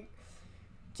that, like,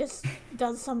 just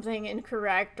does something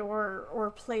incorrect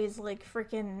or plays, like,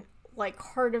 freaking, like,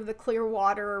 Heart of the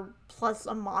Clearwater plus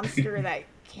a monster that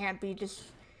can't be just...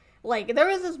 Like, there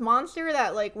was this monster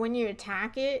that, like, when you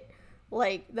attack it,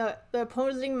 like, the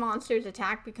opposing monster's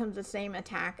attack becomes the same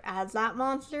attack as that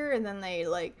monster, and then they,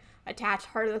 like, attach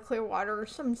Heart of the Clearwater or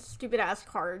some stupid ass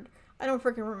card. I don't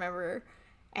freaking remember.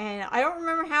 And I don't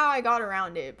remember how I got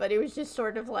around it, but it was just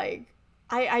sort of like,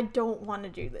 I don't want to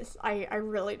do this. I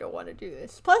really don't want to do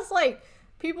this. Plus, like,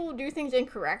 people do things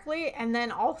incorrectly, and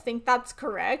then I'll think that's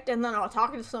correct, and then I'll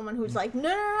talk to someone who's like,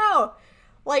 no.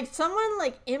 Like, someone,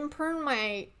 like, impermed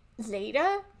my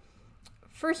Zeta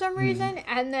for some reason,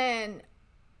 and then,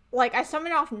 like, I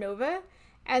summoned off Nova,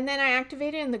 and then I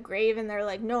activated in the grave, and they're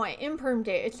like, no, I impermed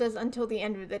it. It says until the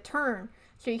end of the turn,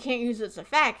 so you can't use its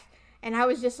effect. And I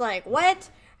was just like, what?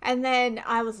 And then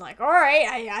I was like, all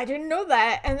right, I didn't know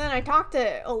that. And then I talked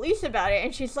to Elise about it,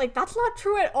 and she's like, that's not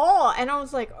true at all. And I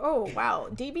was like, oh, wow,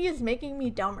 DB is making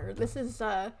me dumber. This is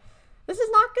not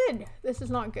good. This is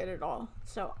not good at all.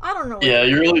 So I don't know. Yeah,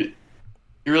 you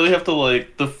really have to,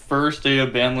 like, the first day a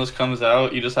ban list comes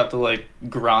out, you just have to, like,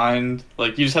 grind.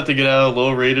 Like, you just have to get out of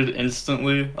low rated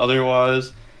instantly.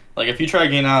 Otherwise, like, if you try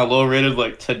getting out of low rated,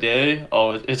 like, today,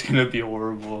 it's gonna be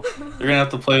horrible. You're gonna have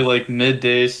to play, like,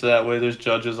 midday, so that way there's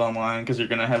judges online, because you're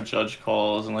gonna have judge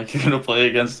calls, and, like, you're gonna play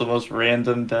against the most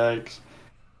random decks.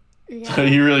 Yeah. So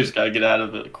you really just gotta get out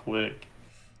of it quick.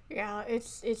 Yeah,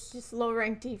 it's just low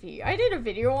rank TV. I did a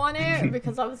video on it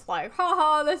because I was like,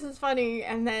 haha, this is funny,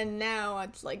 and then now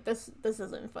it's like, this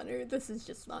isn't funny. This is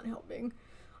just not helping.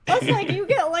 Plus, like, you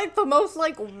get, like, the most,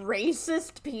 like,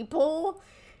 racist people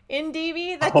in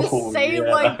DB that just say,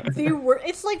 like, the word.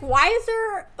 It's like, why is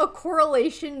there a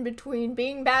correlation between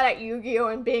being bad at Yu-Gi-Oh!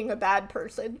 And being a bad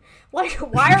person? Like,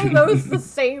 why are those the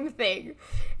same thing?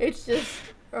 It's just,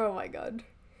 oh my god.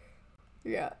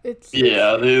 Yeah,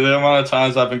 the amount of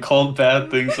times I've been called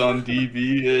bad things on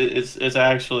DB, it's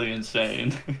actually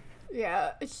insane.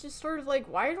 Yeah, it's just sort of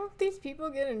like, why don't these people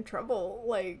get in trouble?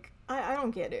 Like, I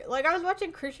don't get it. Like, I was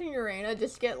watching Christian Urena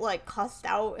just get, like, cussed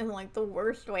out in, like, the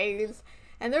worst ways.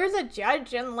 And there was a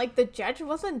judge, and, like, the judge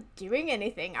wasn't doing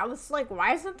anything. I was like,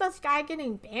 why isn't this guy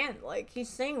getting banned? Like, he's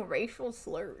saying racial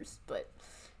slurs, but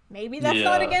maybe that's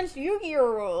not against Yu-Gi-Oh!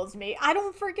 Rules. I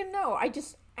don't freaking know. I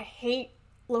hate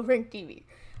low-rank DB.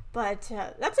 But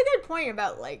that's a good point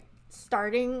about, like,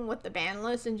 starting with the ban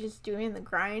list and just doing the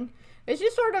grind. It's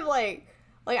just sort of like,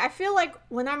 I feel like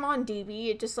when I'm on DB,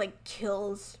 it just, like,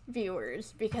 kills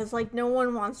viewers. Because, like, no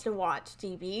one wants to watch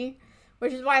DB.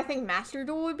 Which is why I think Master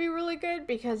Duel would be really good,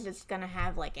 because it's gonna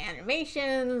have, like,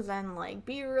 animations and, like,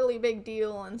 be a really big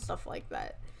deal and stuff like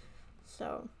that.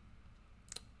 So,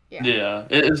 yeah. Yeah,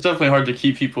 it's definitely hard to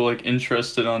keep people, like,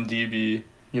 interested on DB.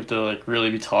 You have to, like, really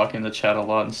be talking in the chat a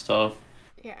lot and stuff.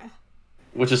 Yeah.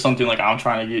 Which is something, like, I'm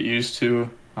trying to get used to.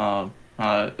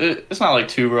 It's not, like,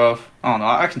 too rough. I don't know,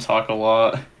 I can talk a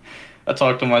lot. I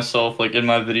talk to myself, like, in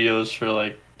my videos for,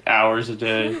 like, hours a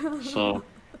day, so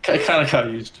I kind of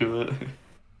got used to it.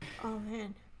 Oh,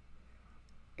 man.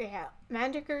 Yeah,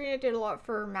 Magic Arena did a lot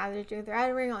for Magic the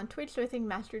Gathering on Twitch, so I think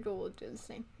Master Duel will do the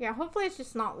same. Yeah, hopefully it's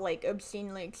just not, like,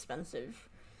 obscenely expensive.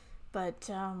 But,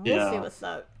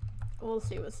 we'll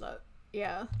see what's up.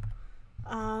 Yeah.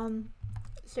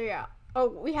 So, yeah. Oh,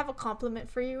 we have a compliment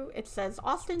for you. It says,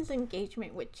 Austin's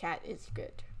engagement with chat is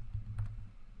good.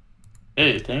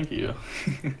 Hey, thank you.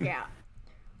 Yeah.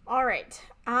 Alright.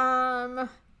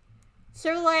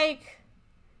 So, like,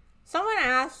 someone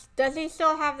asked, does he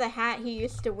still have the hat he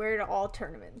used to wear to all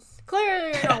tournaments?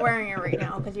 Clearly you're not wearing it right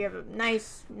now because you have a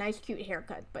nice, cute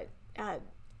haircut, but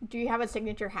do you have a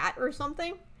signature hat or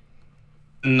something?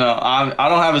 No, I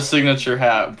don't have a signature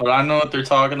hat, but I know what they're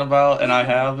talking about, and I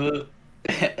have it.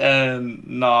 And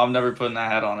no, I'm never putting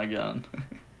that hat on again.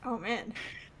 Oh, man.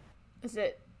 Is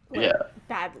it, like,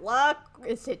 bad luck?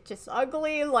 Is it just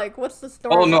ugly? Like, what's the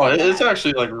story? Oh, no, it's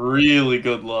actually, like, really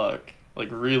good luck. Like,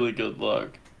 really good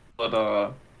luck.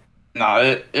 But,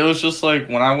 it was just, like,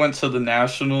 when I went to the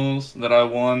Nationals that I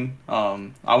won,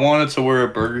 I wanted to wear a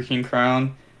Burger King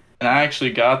crown, and I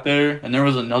actually got there, and there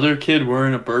was another kid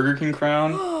wearing a Burger King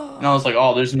crown, and I was like,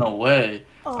 oh, there's no way.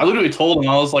 Oh. I literally told him,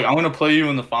 I was like, I'm going to play you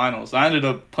in the finals. And I ended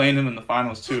up playing him in the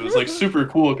finals, too. It was, like, super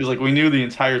cool, because, like, we knew the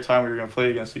entire time we were going to play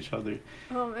against each other.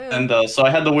 Oh, man. And so I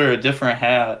had to wear a different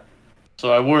hat.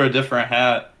 So I wore a different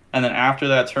hat, and then after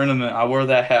that tournament, I wore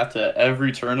that hat to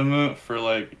every tournament for,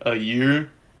 like, a year.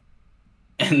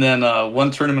 And then one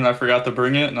tournament, I forgot to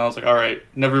bring it, and I was like, all right,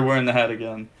 never wearing the hat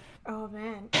again. Oh,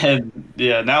 man. And,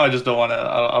 yeah, now I just don't want to,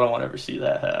 I don't want to ever see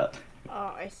that hat.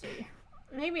 Oh, I see.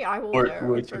 Maybe I will wear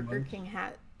a Burger King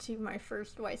hat to my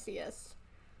first YCS.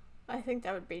 I think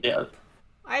that would be dope.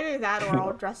 Either that or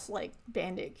I'll dress like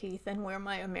Bandit Keith and wear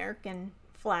my American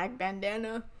flag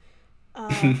bandana.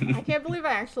 I can't believe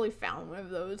I actually found one of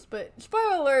those, but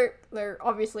spoiler alert, they're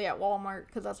obviously at Walmart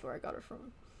because that's where I got it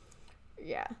from.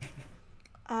 Yeah.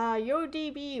 Yo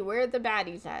DB, where are the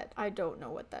baddies at? I don't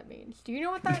know what that means. Do you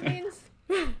know what that means?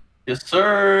 Yes,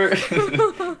 sir.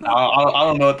 I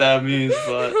don't know what that means,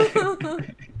 but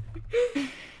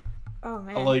Oh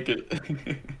I man. like it.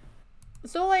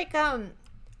 So like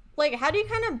how do you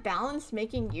kind of balance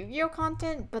making Yu-Gi-Oh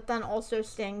content but then also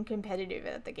staying competitive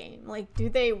at the game? Like do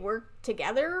they work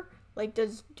together? Like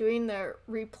does doing the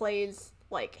replays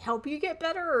like help you get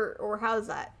better or how's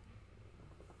that?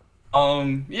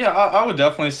 Yeah, I would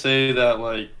definitely say that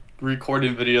like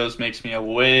recording videos makes me a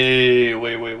way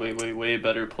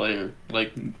better player.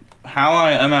 Like how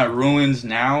I am at Ruins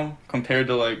now compared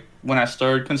to like when I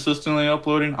started consistently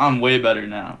uploading, I'm way better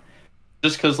now.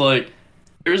 Just 'cause like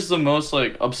there's the most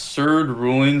like absurd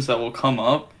rulings that will come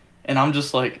up and I'm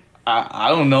just like I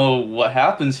don't know what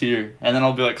happens here. And then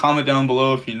I'll be like comment down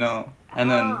below if you know. And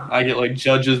then Ah. I get like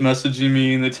judges messaging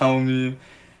me and they tell me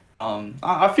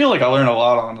I feel like I learn a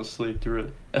lot honestly through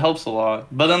it. It helps a lot.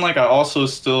 But then like I also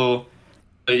still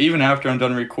like, even after I'm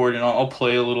done recording, I'll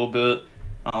play a little bit.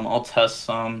 I'll test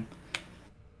some.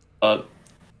 But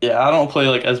yeah, I don't play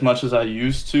like as much as I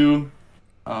used to.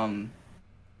 Um,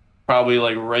 Probably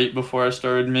like right before I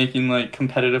started making like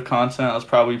competitive content, I was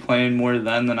probably playing more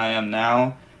then than I am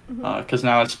now. Mhm. 'Cause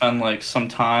now I spend like some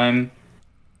time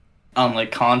on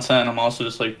like content. I'm also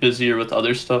just like busier with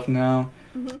other stuff now.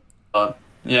 Mhm. But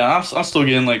yeah, I'm still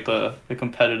getting like the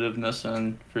competitiveness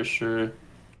in for sure.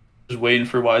 Just waiting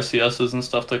for YCSs and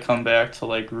stuff to come back to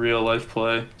like real life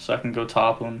play so I can go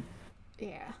top them.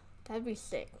 Yeah. That'd be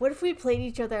sick. What if we played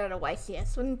each other at a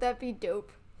YCS? Wouldn't that be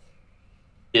dope?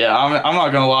 Yeah, I'm not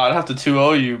gonna lie, I'd have to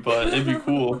 2-0 you, but it'd be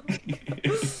cool.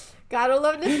 Gotta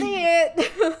love to see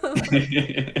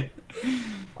it.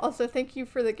 Also, thank you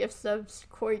for the gift subs,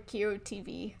 Koikyo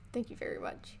TV. Thank you very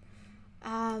much.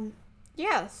 Um,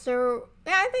 yeah, so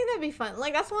yeah, I think that'd be fun.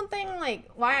 Like that's one thing. Like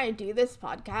why I do this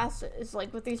podcast is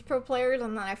like with these pro players,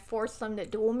 and then I force them to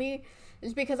duel me,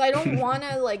 is because I don't want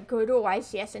to like go to a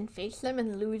YCS and face them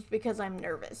and lose because I'm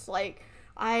nervous. Like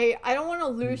I don't want to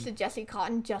lose to Jesse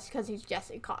Cotton just because he's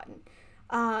Jesse Cotton,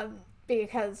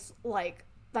 because like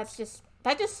that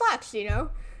just sucks, you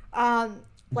know.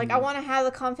 Like I want to have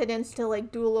the confidence to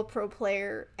like duel a pro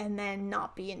player and then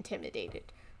not be intimidated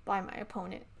by my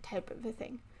opponent, type of a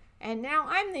thing. And now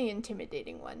I'm the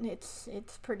intimidating one. It's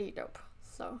pretty dope.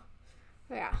 So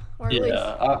yeah, or at least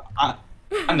Yeah,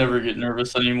 I never get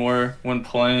nervous anymore when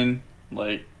playing.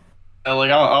 Like,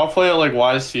 I'll play at like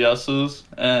YCSs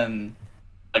and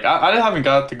like I haven't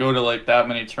got to go to like that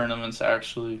many tournaments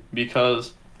actually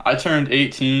because I turned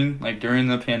 18 like during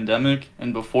the pandemic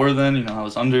and before then, you know, I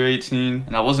was under 18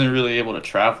 and I wasn't really able to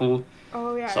travel.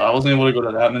 oh yeah, So I yeah. wasn't able to go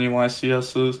to that many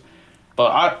YCSs.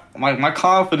 But my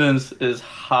confidence is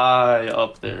high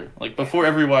up there. Like before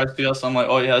every YCS, I'm like,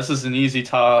 oh yeah, this is an easy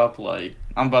top. Like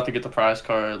I'm about to get the prize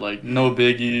card. Like no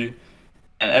biggie.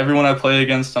 And everyone I play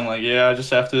against, I'm like, yeah, I just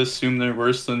have to assume they're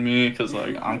worse than me because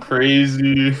like I'm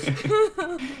crazy.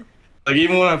 Like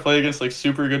even when I play against like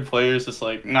super good players, it's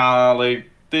like nah, like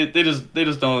they just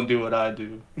don't do what I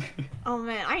do. Oh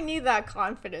man, I need that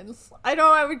confidence. I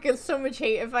know I would get so much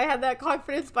hate if I had that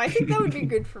confidence, but I think that would be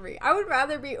good for me. I would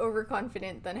rather be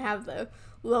overconfident than have the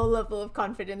low level of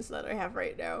confidence that I have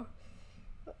right now.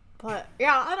 But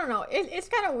yeah, I don't know. It's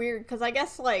kind of weird because I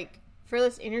guess like for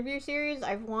this interview series,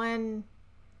 I've won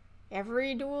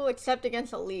every duel except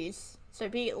against Elise. So I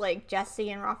beat like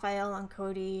Jesse and Raphael and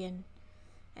Cody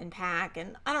and Pac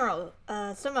and I don't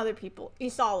know some other people,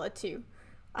 Isala too.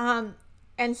 Um,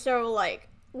 and so like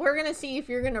we're gonna see if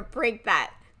you're gonna break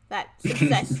that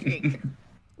success streak,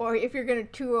 or if you're gonna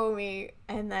 2-0 me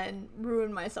and then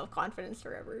ruin my self confidence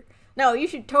forever. No, you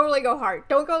should totally go hard.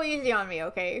 Don't go easy on me,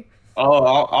 okay?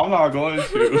 Oh, I'm not going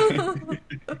to.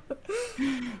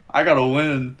 I gotta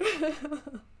win.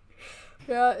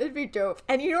 Yeah, it'd be dope.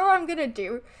 And you know what I'm gonna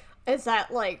do is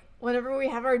that like whenever we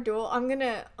have our duel, I'm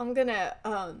gonna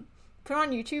put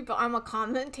on YouTube, but I'm gonna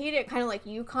commentate it, kind of like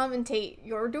you commentate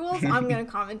your duels. I'm gonna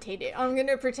commentate it. I'm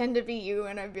gonna pretend to be you,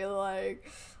 and I'd be like,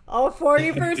 "Oh,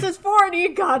 40 versus 40,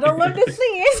 gotta love to see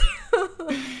it."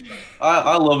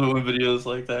 I love it when videos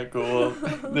like that go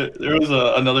up. There was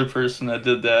another person that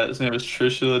did that. His name was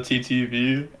Trisha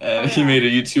TTV, Oh and he yeah, made a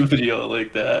YouTube video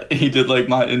like that. He did like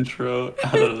my intro. I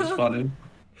thought it was funny.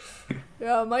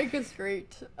 yeah. Mike is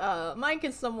great. Mike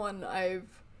is someone I've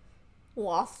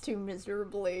lost to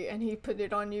miserably, and he put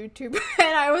it on YouTube,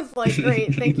 and I was like,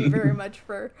 "Great, thank you very much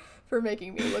for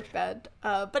making me look bad."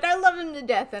 But I love him to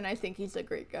death, and I think he's a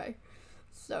great guy.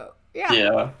 So yeah,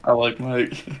 Yeah, I like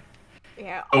Mike.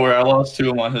 yeah. Oh, where I lost to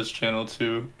him on his channel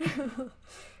too.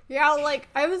 Yeah, like,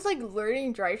 I was, like,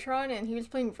 learning Drytron, and he was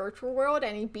playing Virtual World,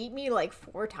 and he beat me, like,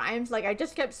 4 times. Like, I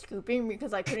just kept scooping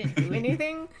because I couldn't do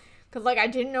anything. Because, like, I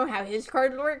didn't know how his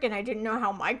cards work, and I didn't know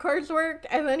how my cards worked.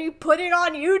 And then he put it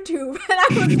on YouTube, and I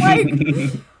was like,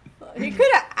 he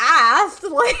could have asked,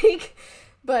 like...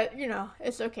 But, you know,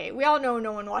 it's okay. We all know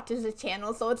no one watches his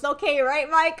channel, so it's okay, right,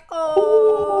 Mike?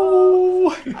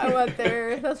 Oh! I went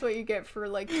there. That's what you get for,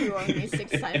 like, 2-0 me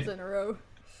 6 times in a row.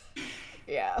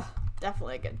 Yeah,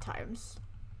 definitely good times.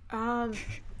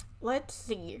 Let's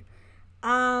see.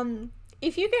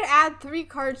 If you could add 3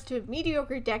 cards to a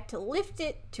mediocre deck to lift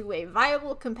it to a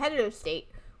viable competitive state,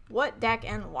 what deck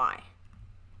and why?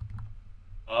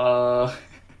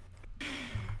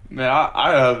 Man,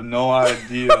 I have no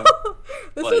idea.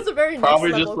 This Like, was a very next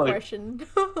probably level just, like- question.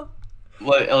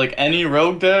 like any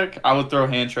rogue deck, I would throw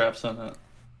hand traps in it.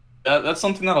 That's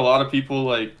something that a lot of people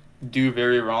like do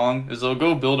very wrong. Is they'll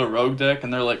go build a rogue deck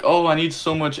and they're like, oh, I need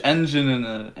so much engine in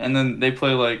it, and then they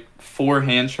play like 4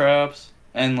 hand traps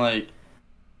and like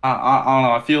I don't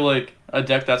know. I feel like a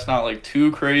deck that's not like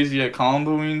too crazy at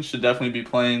comboing should definitely be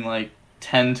playing like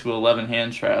 10 to 11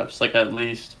 hand traps, like at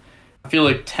least. I feel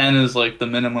like 10 is like the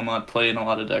minimum I'd play in a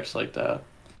lot of decks like that.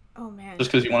 Oh, man.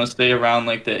 Just because you want to stay around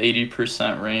like the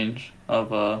 80% range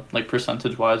of like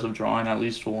percentage wise of drawing at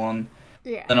least one.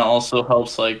 Yeah. Then it also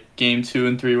helps like game 2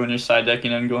 and 3 when you're side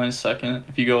decking and going second.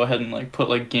 If you go ahead and like put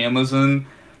like gammas in,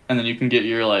 and then you can get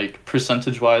your like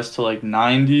percentage wise to like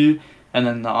 90, and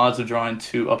then the odds of drawing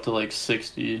 2 up to like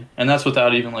 60. And that's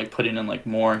without even like putting in like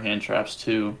more hand traps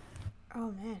too.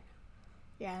 Oh, man.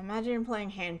 Yeah, imagine playing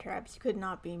hand traps. Could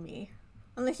not be me.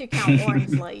 Unless you count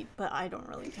Orange Light, but I don't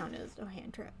really count it as a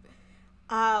hand trap.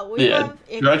 Yeah,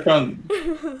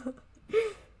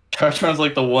 Drytron's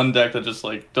like the one deck that just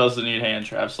like doesn't need hand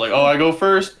traps. Like, oh, I go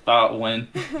first, win.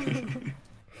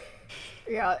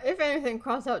 Yeah, if anything,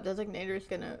 Crossout Designator is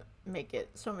gonna make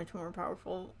it so much more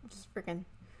powerful. It's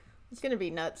gonna be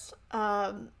nuts.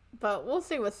 But we'll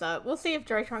see what's up. We'll see if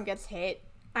Drytron gets hit.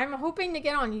 I'm hoping to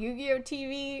get on Yu-Gi-Oh!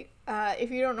 TV.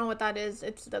 If you don't know what that is,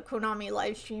 it's the Konami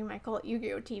live stream. I call it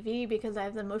Yu-Gi-Oh! TV because I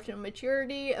have the emotional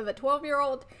maturity of a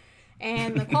 12-year-old.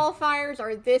 And the qualifiers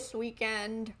are this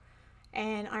weekend.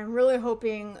 And I'm really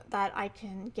hoping that I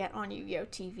can get on Yu-Gi-Oh!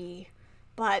 TV.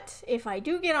 But if I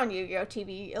do get on Yu-Gi-Oh!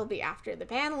 TV, it'll be after the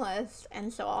ban list.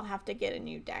 And so I'll have to get a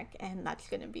new deck. And that's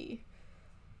going to be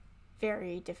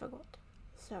very difficult.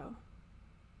 So,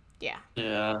 yeah.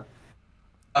 Yeah.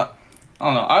 I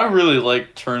don't know. I really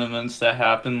like tournaments that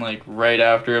happen like right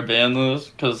after a ban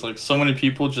list because like so many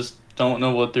people just don't know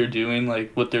what they're doing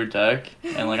like with their deck,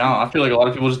 and like I don't know, I feel like a lot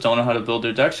of people just don't know how to build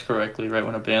their decks correctly right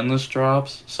when a ban list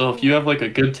drops. So if you have like a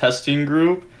good testing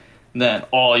group, then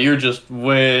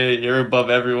you're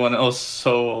above everyone else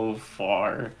so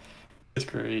far. It's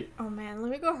great. Oh man,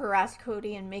 let me go harass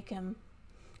Cody and make him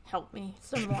help me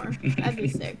some more. That'd be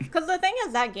sick. Because the thing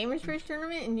is, that Gamers First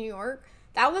tournament in New York,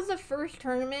 that was the first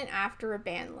tournament after a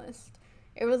ban list.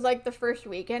 It was like the first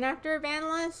weekend after a ban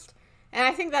list. And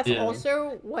I think that's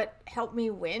also what helped me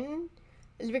win.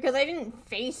 Is because I didn't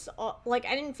face,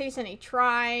 any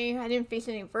try. I didn't face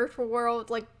any virtual world.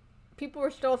 Like, people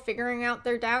were still figuring out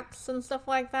their decks and stuff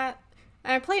like that.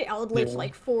 And I played Eldritch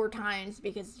like 4 times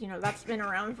because, you know, that's been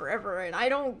around forever. And I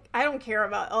don't care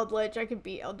about Eldritch. I could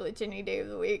beat Eldritch any day of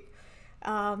the week.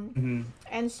 And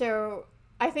so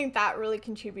I think that really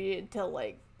contributed to,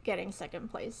 like, getting second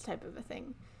place type of a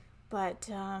thing. But,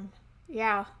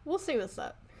 yeah, we'll see what's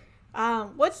up.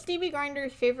 What's DB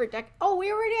Grinder's favorite deck? Oh,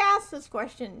 we already asked this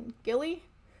question, Gilly.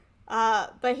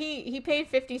 But he paid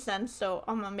 50 cents, so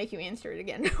I'm gonna make you answer it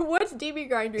again. What's DB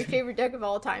Grinder's favorite deck of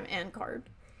all time and card?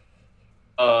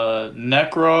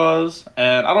 Necros,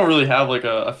 and I don't really have, like,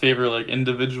 a favorite, like,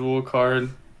 individual card,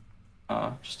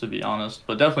 just to be honest.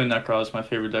 But definitely Necros is my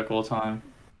favorite deck of all time.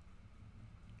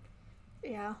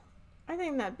 Yeah, I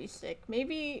think that'd be sick.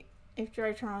 Maybe if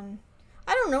Drytron...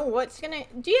 I don't know what's gonna...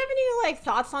 Do you have any, like,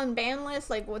 thoughts on ban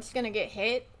lists? Like, what's gonna get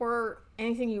hit? Or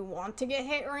anything you want to get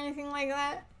hit or anything like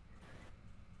that?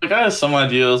 Like, I have some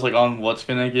ideas, like, on what's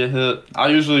gonna get hit. I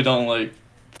usually don't, like,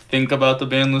 think about the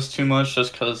ban list too much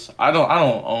just because I don't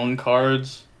own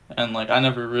cards. And, like, I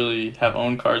never really have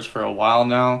owned cards for a while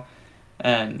now.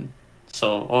 And...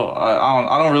 So,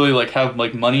 I don't really, like, have,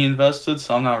 like, money invested,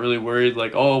 so I'm not really worried,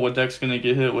 like, oh, what deck's gonna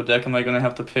get hit, what deck am I gonna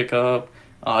have to pick up,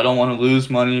 I don't want to lose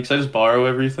money, because I just borrow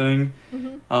everything.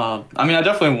 I mean, I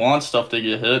definitely want stuff to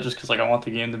get hit, just because, like, I want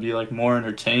the game to be, like, more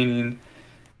entertaining,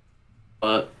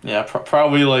 but, yeah,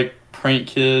 probably, like, Prank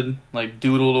Kid, like,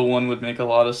 Doodle to 1 would make a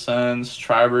lot of sense,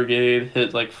 Tri Brigade,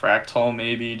 hit, like, Fractal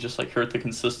maybe, just, like, hurt the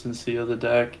consistency of the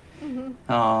deck,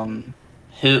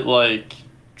 hit, like,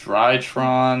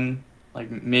 Drytron, like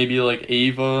maybe like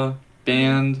Ava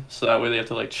banned, so that way they have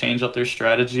to like change up their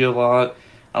strategy a lot.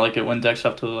 I like it when decks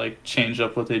have to like change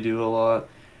up what they do a lot.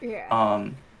 Yeah.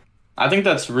 Um, I think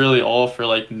that's really all for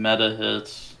like meta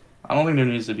hits. I don't think there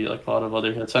needs to be like a lot of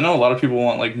other hits. I know a lot of people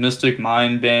want like Mystic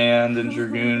Mind banned and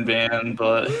Dragoon banned,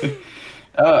 but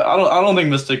I don't think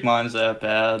Mystic Mind's that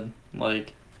bad.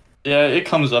 Like, yeah, it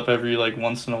comes up every like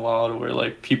once in a while to where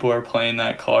like people are playing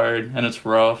that card and it's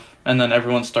rough, and then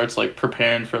everyone starts like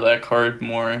preparing for that card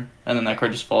more, and then that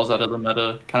card just falls out of the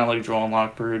meta, kind of like Draw and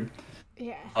Lockbird.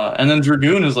 Yeah. And then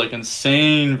Dragoon is like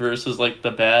insane versus like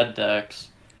the bad decks,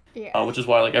 Yeah. which is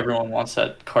why like everyone wants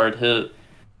that card hit.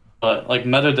 But like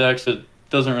meta decks, it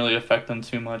doesn't really affect them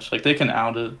too much. Like they can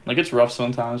out it. Like it's rough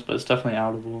sometimes, but it's definitely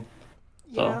outable.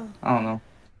 So Yeah. I don't know.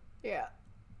 Yeah.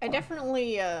 I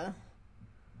definitely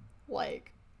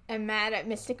like am mad at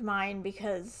Mystic Mine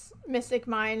because Mystic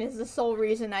Mine is the sole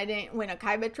reason I didn't win a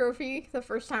Kaiba trophy the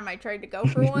first time I tried to go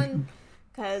for one,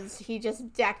 because he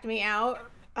just decked me out.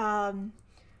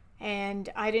 And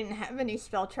I didn't have any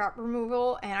spell trap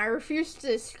removal, and I refused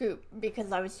to scoop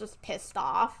because I was just pissed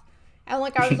off. And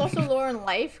like I was also lower in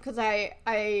life because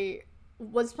I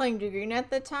was playing Dragoon at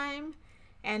the time,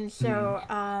 and so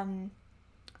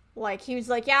like he was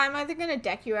like, yeah, I'm either gonna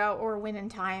deck you out or win in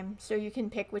time, so you can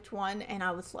pick which one. And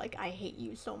I was like, I hate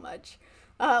you so much.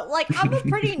 Like I'm a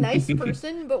pretty nice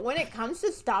person, but when it comes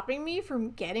to stopping me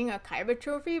from getting a Kaiba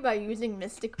trophy by using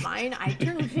Mystic Mine, I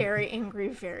turn very angry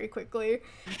very quickly,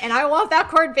 and I want that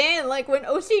card banned. Like when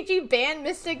OCG banned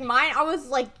Mystic Mine, I was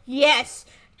like, yes,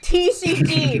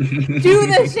 TCG, do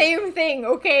the same thing,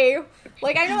 okay?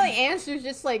 Like I know the answer is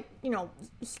just like, you know,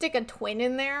 stick a twin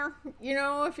in there, you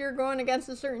know, if you're going against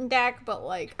a certain deck, but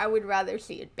like I would rather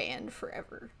see it banned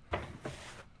forever.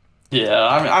 Yeah,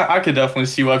 I mean, I could definitely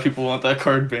see why people want that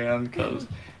card banned because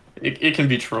it can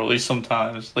be trolly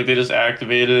sometimes. Like they just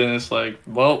activate it and it's like,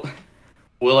 well,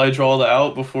 will I draw the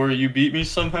out before you beat me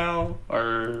somehow,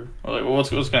 or like what's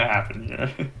gonna happen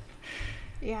here?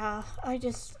 Yeah, I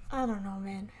don't know,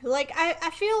 man. Like I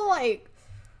feel like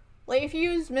if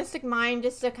you use Mystic Mind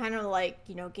just to kind of like,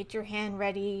 you know, get your hand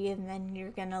ready and then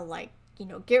you're gonna like, you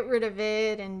know, get rid of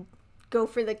it and go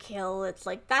for the kill, it's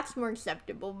like that's more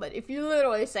acceptable. But if you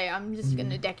literally say I'm just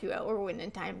gonna deck you out or win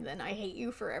in time, then I hate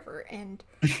you forever and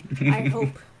I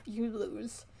hope you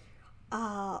lose.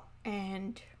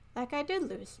 And that guy did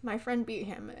lose. My friend beat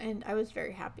him and I was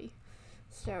very happy.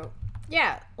 So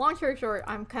yeah, long story short,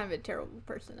 I'm kind of a terrible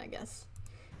person, I guess.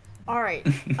 Alright,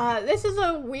 this is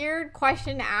a weird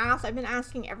question to ask. I've been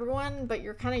asking everyone, but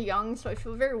you're kind of young, so I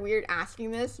feel very weird asking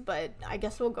this, but I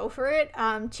guess we'll go for it.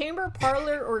 Chamber,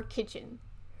 parlor, or kitchen?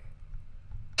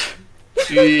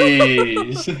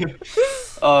 Jeez.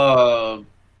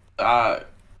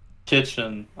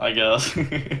 Kitchen, I guess.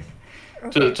 Okay.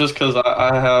 Just because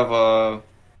I have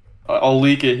I'll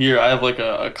leak it here. I have like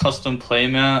a custom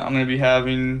playmat I'm gonna be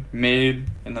having made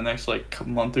in the next like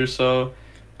month or so,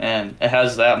 and it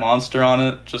has that monster on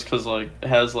it. Just because like it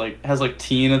has like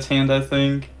tea in its hand, I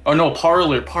think. Oh no,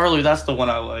 parlor. That's the one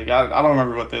I like. I don't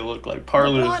remember what they look like.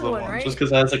 Parlor is the one. Right? Just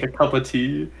because it has like a cup of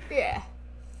tea. Yeah.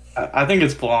 I think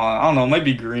it's blonde. I don't know. It might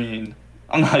be green.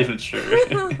 I'm not even sure.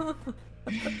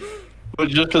 But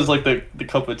just because like the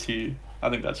cup of tea, I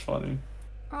think that's funny.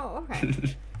 Oh, okay.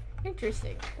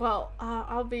 Interesting. Well,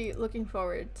 I'll be looking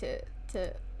forward to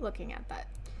looking at that.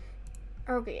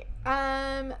 Okay.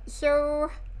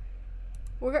 So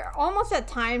we're almost at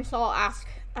time, so I'll ask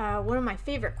one of my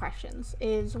favorite questions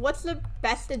is what's the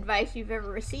best advice you've ever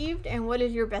received, and what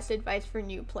is your best advice for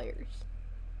new players?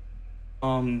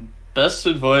 Best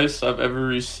advice I've ever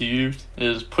received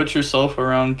is put yourself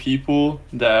around people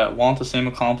that want the same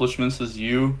accomplishments as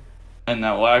you and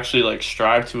that will actually like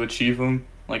strive to achieve them.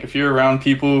 Like if you're around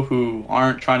people who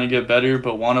aren't trying to get better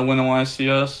but want to win a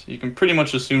YCS, you can pretty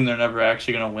much assume they're never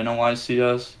actually going to win a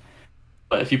YCS.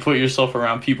 But if you put yourself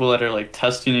around people that are like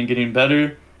testing and getting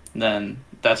better, then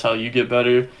that's how you get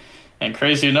better. And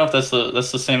crazy enough, that's the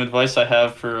same advice I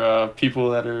have for people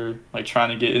that are like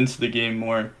trying to get into the game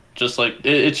more. Just like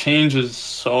it changes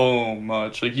so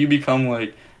much. Like you become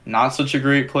like not such a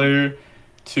great player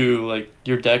to like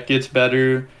your deck gets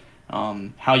better,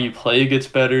 how you play gets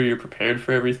better, you're prepared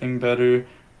for everything better.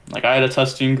 Like I had a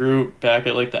testing group back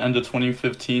at like the end of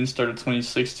 2015, start of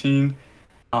 2016.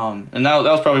 And that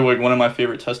was probably like one of my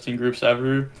favorite testing groups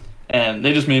ever. And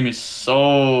they just made me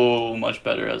so much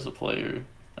better as a player.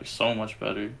 Like so much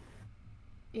better.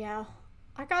 Yeah.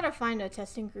 I gotta find a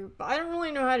testing group, but I don't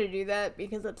really know how to do that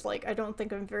because it's like I don't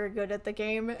think I'm very good at the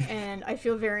game, and I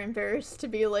feel very embarrassed to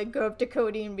be like go up to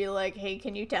Cody and be like, "Hey,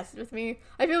 can you test with me?"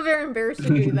 I feel very embarrassed to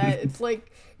do that. It's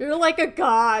like you're like a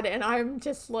god, and I'm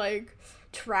just like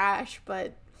trash,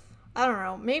 but I don't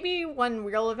know. Maybe when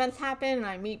real events happen and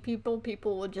I meet people,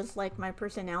 people will just like my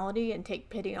personality and take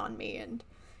pity on me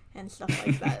and stuff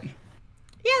like that.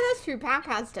 Yeah, that's true. Pac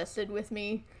has tested with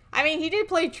me. I mean, he did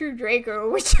play True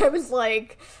Draco, which I was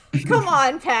like, come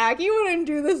on, Pac, you wouldn't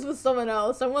do this with someone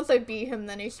else. And once I beat him,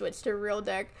 then he switched to real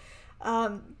deck.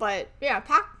 But yeah,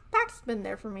 Pac's been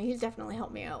there for me. He's definitely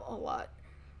helped me out a lot.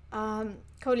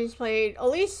 Cody's played.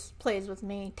 Elise plays with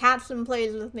me. Tatsun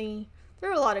plays with me. There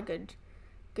are a lot of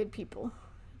good people,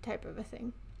 type of a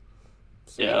thing.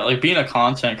 So, yeah, like being a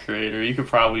content creator, you could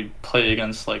probably play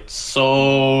against like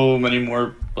so many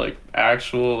more like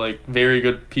actual like very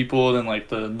good people than like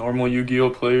the normal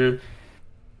Yu-Gi-Oh player,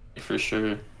 for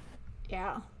sure.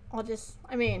 Yeah,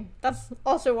 I mean, that's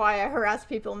also why I harass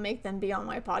people and make them be on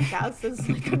my podcast. Is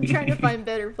like I'm trying to find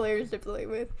better players to play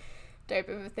with, type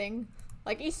of a thing.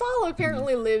 Like Isal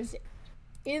apparently lives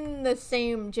in the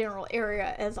same general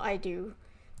area as I do,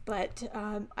 but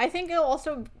I think it'll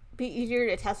also be easier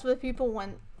to test with people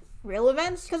when real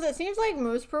events, because it seems like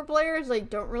most pro players like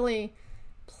don't really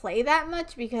play that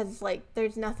much because like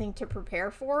there's nothing to prepare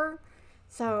for.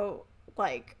 So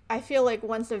like I feel like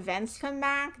once events come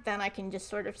back, then I can just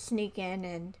sort of sneak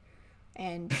in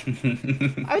and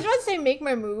I was about to say make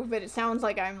my move, but it sounds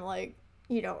like I'm like,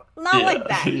 not like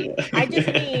that. Yeah. I just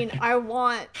mean I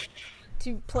want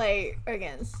to play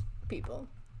against people.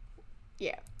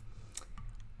 Yeah.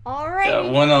 All right. Yeah,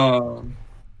 when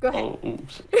Go ahead. Oh,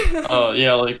 oops.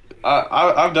 Yeah, like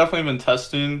I've definitely been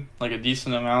testing like a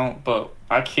decent amount, but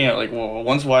I can't like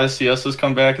once YCSs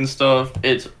come back and stuff,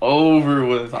 it's over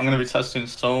with. I'm gonna be testing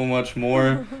so much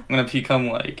more. I'm gonna become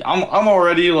like I'm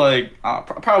already like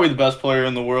probably the best player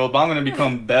in the world, but I'm gonna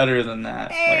become better than that.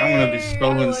 Like I'm gonna be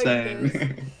so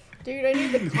insane. Dude, I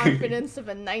need the confidence of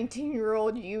a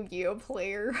 19-year-old Yu-Gi-Oh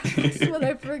player. That's what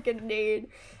I freaking need.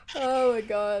 Oh my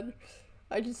god.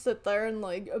 I just sit there and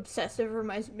like obsess over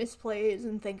my misplays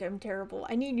and think I'm terrible.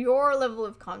 I need your level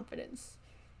of confidence.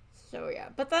 So yeah,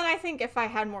 but then I think if I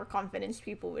had more confidence,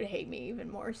 people would hate me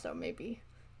even more. So maybe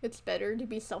it's better to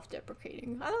be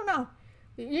self-deprecating. I don't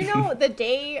know. The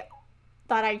day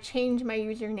that I change my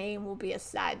username will be a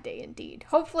sad day indeed.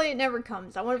 Hopefully it never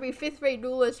comes. I want to be 5th-rate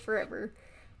duelist forever,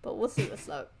 but we'll see what's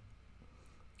up.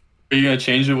 Are you gonna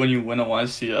change it when you win a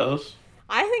YCS?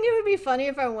 I think it would be funny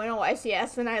if I went on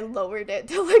YCS and I lowered it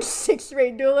to like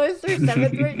 6th-rate duelist or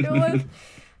 7th-rate duelist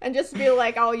and just be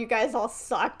like, oh, you guys all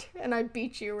sucked and I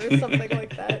beat you or something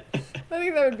like that. I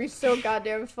think that would be so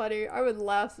goddamn funny. I would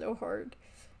laugh so hard.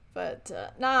 But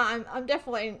I'm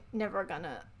definitely never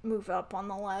gonna move up on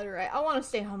the ladder. I want to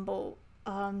stay humble,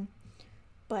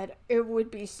 but it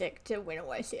would be sick to win a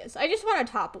YCS. I just want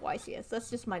to top a YCS. That's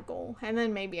just my goal. And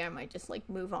then maybe I might just like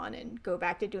move on and go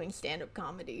back to doing stand-up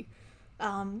comedy.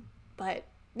 But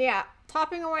yeah,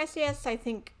 topping a YCS I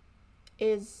think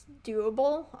is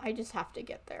doable. I just have to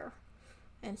get there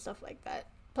and stuff like that.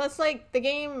 Plus, like, the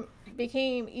game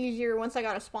became easier once I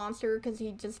got a sponsor because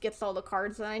he just gets all the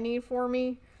cards that I need for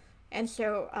me. And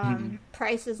so,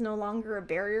 price is no longer a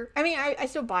barrier. I mean, I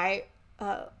still buy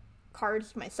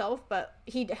cards myself, but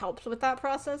he helps with that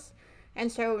process.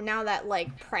 And so now that,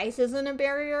 like, price isn't a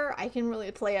barrier, I can really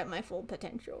play at my full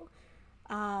potential.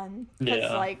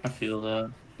 Yeah, like, I feel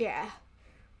that. Yeah.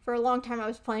 For a long time, I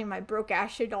was playing my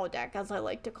broke-ass shit all deck, as I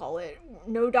like to call it.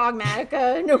 No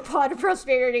Dogmatica, no Pot of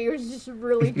Prosperity. It was just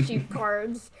really cheap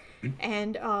cards.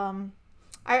 And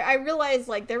I realized,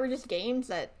 like, there were just games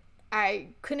that I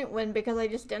couldn't win because I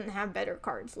just didn't have better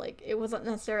cards. Like, it wasn't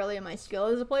necessarily my skill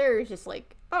as a player. It was just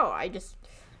like, oh, I just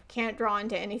can't draw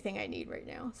into anything I need right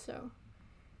now. So.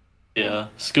 Yeah,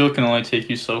 skill can only take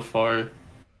you so far.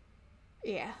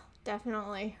 Yeah.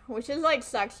 Definitely, which is like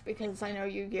sucks because I know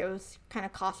Yu-Gi-Oh is kind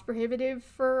of cost prohibitive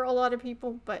for a lot of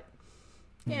people, but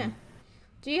yeah.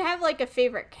 Do you have like a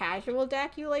favorite casual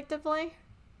deck you like to play?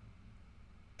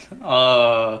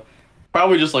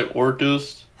 Probably just like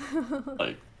Orcust.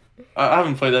 Like, I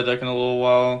haven't played that deck in a little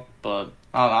while, but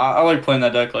I don't know. I like playing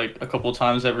that deck like a couple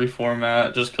times every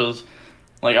format, just because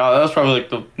like that's probably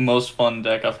like the most fun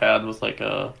deck I've had with like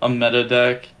a meta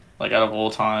deck like out of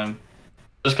all time.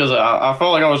 Just because I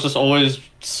felt like I was just always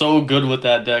so good with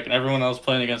that deck, and everyone I was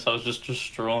playing against, I was just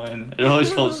destroying. It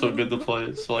always felt so good to play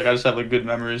it. So, like, I just have, like, good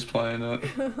memories playing it.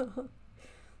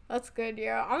 That's good,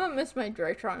 yeah. I'm gonna miss my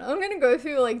Drytron. I'm gonna go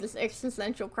through, like, this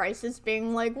existential crisis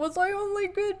being like, was I only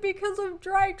good because of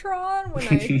Drytron?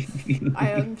 When I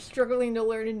am struggling to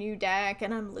learn a new deck,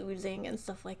 and I'm losing and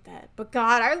stuff like that. But,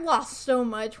 God, I lost so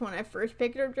much when I first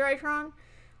picked up Drytron.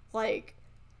 Like,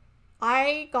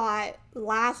 I got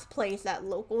last place at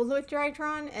locals with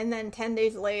Drytron, and then 10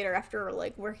 days later, after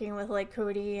like working with like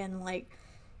Cody and like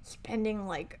spending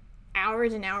like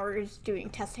hours and hours doing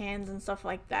test hands and stuff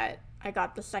like that, I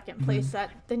got the second place at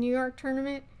the New York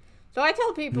tournament. So I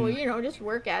tell people, just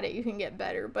work at it. You can get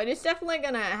better. But it's definitely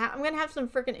I'm going to have some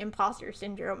freaking imposter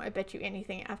syndrome. I bet you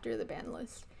anything after the ban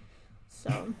list.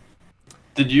 So.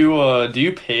 Do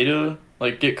you pay to,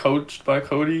 like, get coached by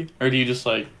Cody? Or do you just,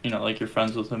 like, like you're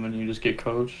friends with him and you just get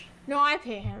coached? No, I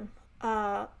pay him.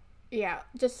 Yeah,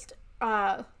 just,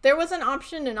 there was an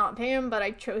option to not pay him, but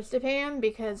I chose to pay him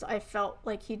because I felt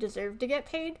like he deserved to get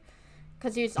paid.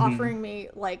 Because he was offering me,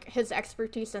 like, his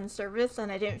expertise and service,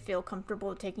 and I didn't feel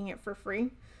comfortable taking it for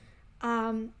free.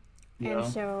 And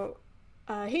so,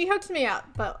 he hooks me up,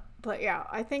 but yeah,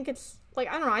 I think it's, like,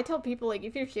 I don't know, I tell people, like,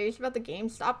 if you're serious about the game,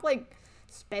 stop, like,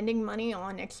 spending money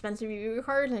on expensive Yu-Gi-Oh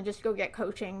cards and just go get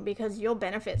coaching, because you'll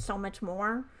benefit so much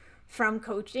more from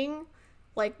coaching,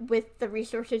 like, with the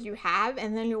resources you have,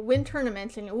 and then you'll win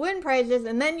tournaments, and you'll win prizes,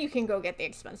 and then you can go get the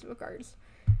expensive cards,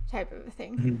 type of a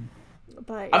thing.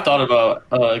 But yeah. I thought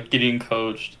about getting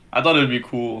coached. I thought it would be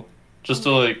cool just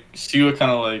to like see what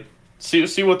kind of like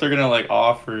see what they're gonna like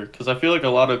offer, because I feel like a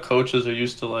lot of coaches are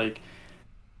used to like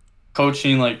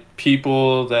coaching like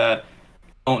people that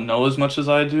don't know as much as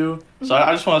I do. So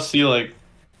I just want to see like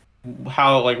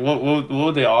how like what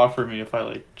would they offer me if I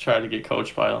like try to get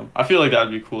coached by them. I feel like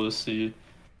that'd be cool to see.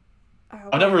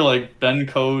 I've never like been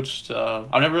coached.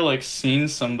 I've never like seen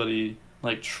somebody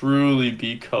like truly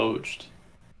be coached.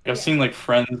 I've seen like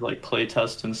friends like play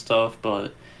test and stuff,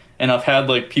 and I've had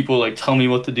like people like tell me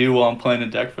what to do while I'm playing a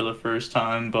deck for the first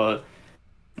time, but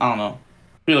I don't know.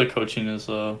 I feel like coaching is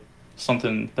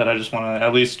something that I just want to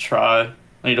at least try.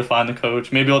 I need to find the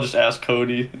coach. Maybe I'll just ask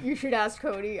Cody. You should ask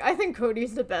Cody. I think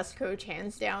Cody's the best coach,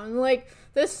 hands down. Like,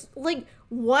 this, like,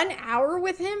 1 hour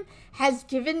with him has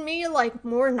given me, like,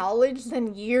 more knowledge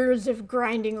than years of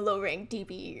grinding low-rank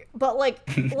DB. But, like,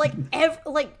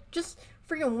 just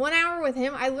freaking 1 hour with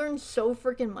him, I learned so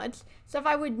freaking much. Stuff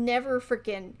I would never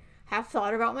freaking have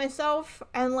thought about myself.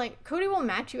 And, like, Cody will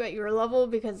match you at your level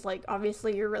because, like,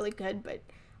 obviously you're really good. But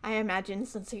I imagine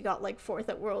since he got, like, 4th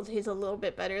at Worlds, he's a little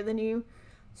bit better than you.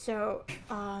 So,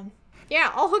 yeah,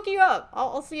 I'll hook you up.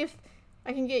 I'll see if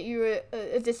I can get you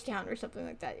a discount or something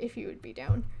like that if you would be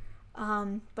down.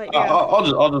 But yeah,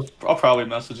 I'll probably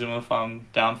message him if I'm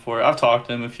down for it. I've talked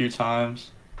to him a few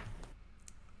times.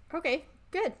 Okay,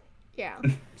 good. Yeah.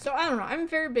 So I don't know. I'm a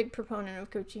very big proponent of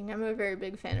coaching. I'm a very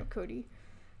big fan of Cody.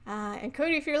 And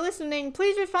Cody, if you're listening,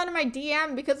 please respond to my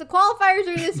DM because the qualifiers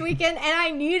are this weekend and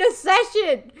I need a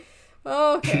session.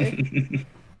 Okay.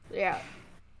 Yeah.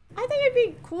 I think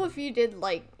it'd be cool if you did,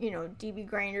 like, DB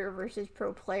Grinder versus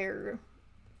Pro Player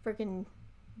freaking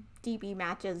DB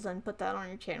matches and put that on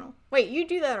your channel. Wait, you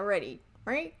do that already,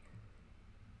 right?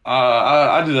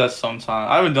 I do that sometime.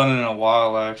 I haven't done it in a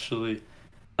while, actually.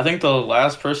 I think the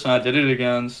last person I did it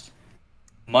against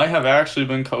might have actually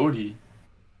been Cody.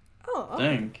 Oh, okay. I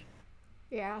think.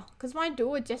 Yeah, because my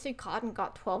duel with Jesse Cotton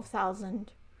got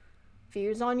 12,000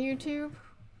 views on YouTube.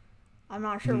 I'm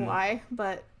not sure why,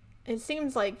 but it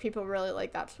seems like people really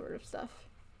like that sort of stuff.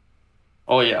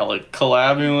 Oh yeah, like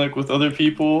collabing like with other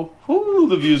people. Whoo,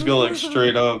 the views go like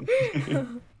straight up.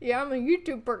 Yeah, I'm a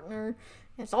YouTube partner.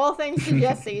 It's all thanks to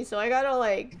Jesse, so I gotta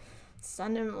like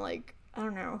send him like, I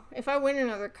don't know. If I win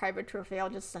another Kaiba trophy, I'll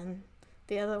just send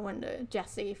the other one to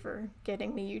Jesse for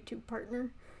getting me YouTube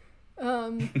partner.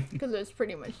 Because it's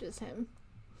pretty much just him.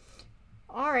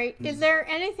 Alright, is there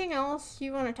anything else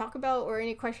you want to talk about or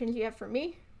any questions you have for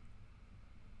me?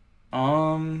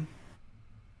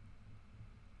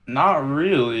 Not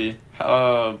really.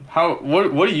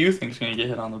 What do you think is gonna get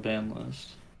hit on the ban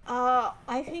list?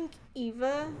 I think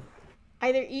either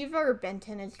Eva or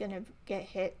Benton is gonna get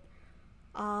hit.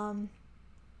 I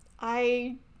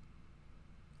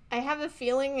have a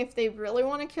feeling if they really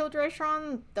want to kill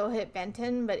Drytron, they'll hit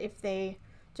Benton, but if they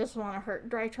just want to hurt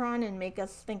Drytron and make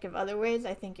us think of other ways,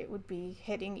 I think it would be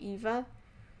hitting Eva.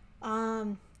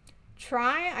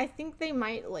 I think they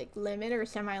might, like, limit or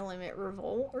semi-limit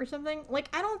Revolt or something. Like,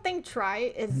 I don't think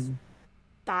Try is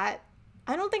that...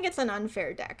 I don't think it's an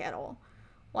unfair deck at all.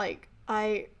 Like,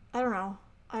 I don't know.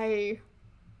 I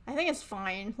think it's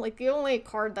fine. Like, the only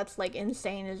card that's, like,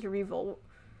 insane is Revolt.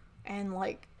 And,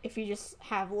 like, if you just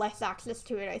have less access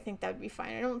to it, I think that'd be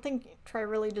fine. I don't think Try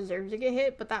really deserves to get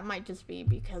hit, but that might just be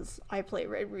because I play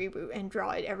Red Reboot and draw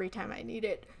it every time I need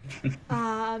it.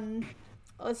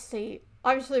 Let's see.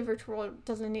 Obviously, Virtual World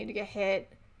doesn't need to get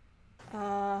hit.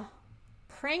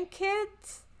 Prank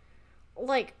Kids?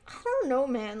 Like, I don't know,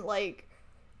 man. Like,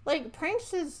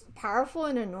 Pranks is powerful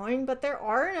and annoying, but there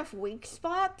are enough weak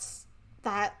spots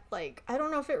that, like, I don't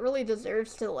know if it really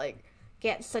deserves to, like,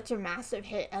 get such a massive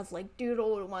hit as, like,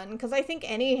 Doodle one. Because I think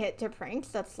any hit to Pranks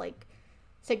that's, like,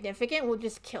 significant will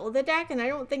just kill the deck, and I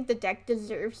don't think the deck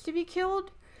deserves to be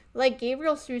killed. Like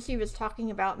Gabriel Susi was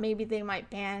talking about, maybe they might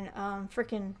ban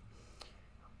freaking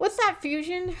what's that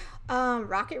fusion?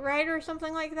 Rocket Rider or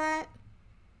something like that.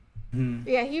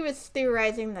 Yeah, he was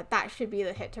theorizing that should be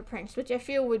the hit to pranks, which I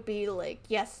feel would be like,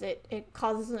 yes, it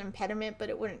causes an impediment, but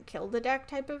it wouldn't kill the deck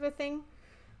type of a thing.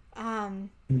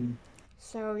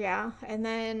 So yeah, and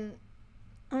then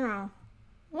I don't know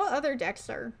what other decks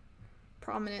are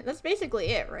prominent. That's basically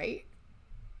it, right?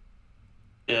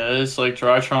 Yeah, it's like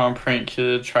Drytron, Prank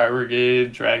Kid, Tri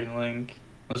Brigade, Dragon Link.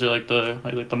 Those are like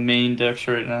the main decks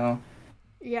right now.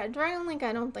 Yeah, Dragon Link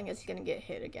I don't think it's gonna get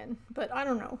hit again, but I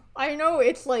don't know. I know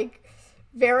it's like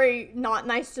very not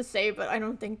nice to say, but I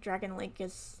don't think Dragon Link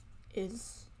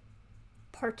is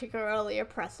particularly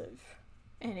oppressive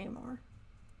anymore.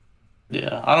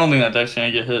 Yeah, I don't think that deck's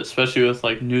gonna get hit, especially with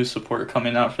like new support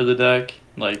coming out for the deck,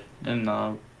 like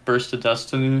in Burst of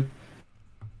Destiny.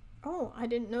 Oh, I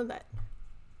didn't know that.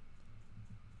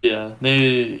 Yeah,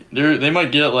 they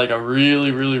might get like a really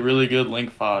really really good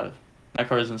Link 5. That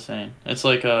card is insane. It's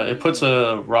like it puts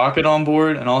a rocket on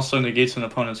board and also negates an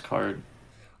opponent's card.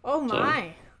 Oh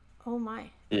my. So, oh my.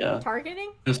 Yeah.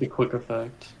 Targeting? Just a quick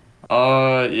effect.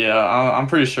 Yeah, I'm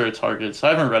pretty sure it targets.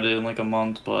 I haven't read it in like a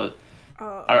month, but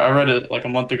I read it like a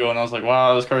month ago and I was like,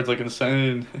 wow, this card's like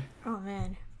insane. Oh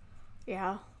man.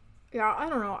 Yeah. Yeah, I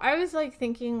don't know. I was like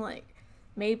thinking like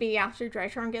maybe after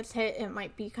Drytron gets hit, it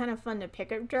might be kind of fun to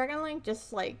pick up Dragon Link,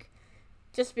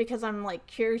 just because I'm like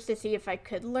curious to see if I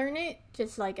could learn it,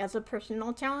 just like as a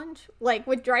personal challenge. Like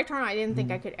with Drytron, I didn't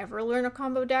think I could ever learn a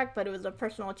combo deck, but it was a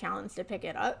personal challenge to pick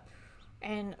it up.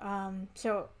 And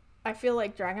so I feel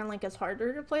like Dragon Link is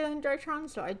harder to play than Drytron,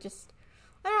 so I don't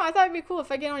know, I thought it'd be cool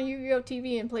if I get on Yu-Gi-Oh!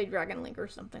 TV and play Dragon Link or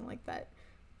something like that.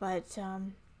 But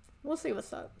we'll see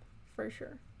what's up, for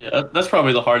sure. Yeah, that's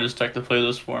probably the hardest deck to play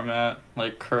this format,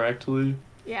 like, correctly.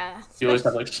 Yeah. You always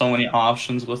have, like, so many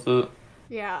options with it.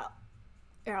 Yeah.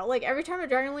 Yeah, like, every time a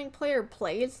Dragon Link player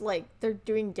plays, like, they're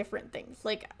doing different things.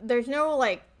 Like, there's no,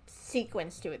 like,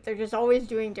 sequence to it. They're just always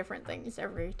doing different things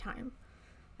every time,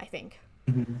 I think.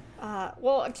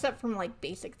 Well, except from, like,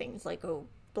 basic things, like,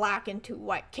 black into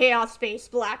white, chaos space,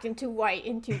 black into white,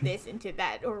 into this, into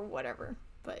that, or whatever.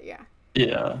 But, yeah.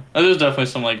 Yeah, there's definitely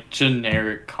some like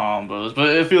generic combos, but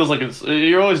it feels like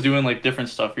you're always doing like different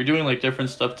stuff. You're doing like different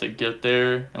stuff to get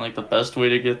there, and like the best way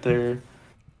to get there.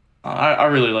 I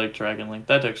really like Dragon Link.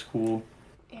 That deck's cool.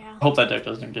 Yeah. I hope that deck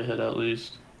doesn't get hit at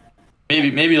least.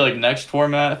 Maybe like next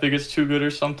format if it gets too good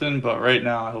or something, but right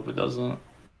now I hope it doesn't.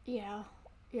 Yeah.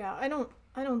 Yeah, I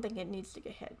don't think it needs to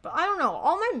get hit. But I don't know.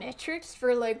 All my metrics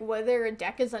for like whether a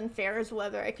deck is unfair is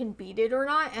whether I can beat it or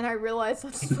not, and I realize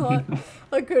that's not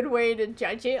a good way to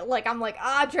judge it. Like I'm like,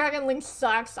 Dragon Link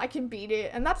sucks, I can beat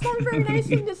it. And that's not a very nice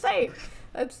thing to say.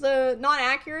 That's not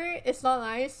accurate, it's not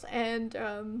nice,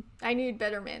 and I need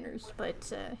better manners.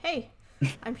 But hey,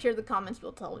 I'm sure the comments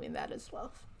will tell me that as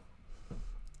well.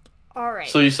 Alright.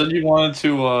 So you said you wanted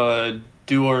to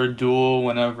do our duel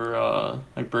whenever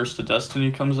like Burst of Destiny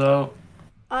comes out?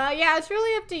 Yeah, it's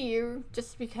really up to you,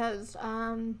 just because,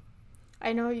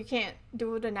 I know you can't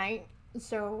do it tonight,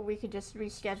 so we could just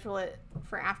reschedule it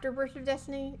for after Burst of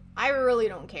Destiny. I really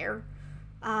don't care.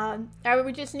 I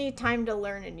would just need time to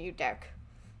learn a new deck,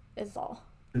 is all.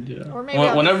 Yeah. Or maybe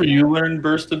whenever you learn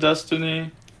Burst of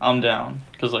Destiny, I'm down,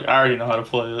 because, like, I already know how to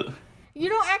play it. You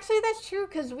know, actually, that's true,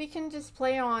 because we can just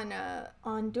play on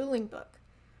Dueling Book.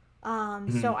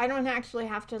 So I don't actually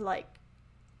have to, like,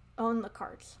 own the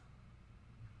cards.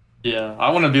 Yeah, I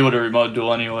want to be able to remote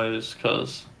duel anyways,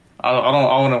 because I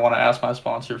wouldn't want to ask my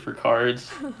sponsor for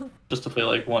cards just to play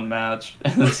like one match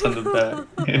and then send it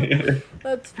back.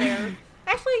 That's fair.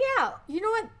 Actually, yeah, you know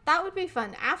what? That would be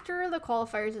fun. After the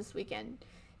qualifiers this weekend,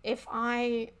 if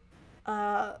I,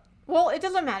 well, it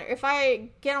doesn't matter. If I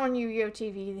get on Yu-Gi-Oh!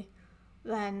 TV,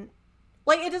 then,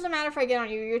 like, it doesn't matter if I get on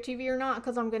Yu-Gi-Oh! TV or not,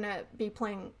 because I'm going to be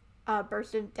playing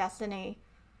Burst of Destiny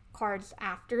cards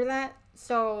after that.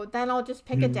 So then I'll just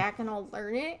pick a deck and I'll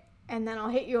learn it, and then I'll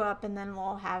hit you up, and then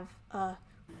we'll have a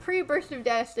pre-Burst of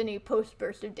Destiny,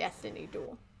 post-Burst of Destiny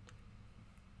duel.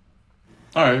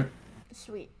 Alright.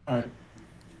 Sweet.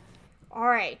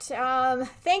 Alright.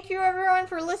 Thank you everyone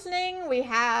for listening. We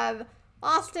have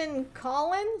Austin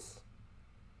Collins.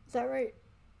 Is that right?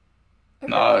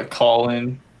 Okay.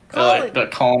 Colin. Like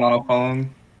that Colin on a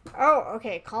phone. Oh,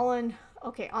 okay. Colin.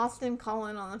 Okay, Austin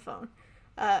Colin on the phone.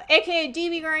 AKA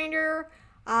DB Grinder.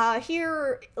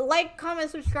 Here, like,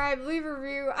 comment, subscribe, leave a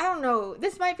review. I don't know.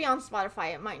 This might be on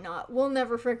Spotify. It might not. We'll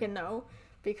never freaking know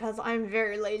because I'm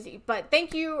very lazy. But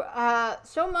thank you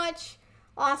so much,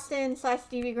 Austin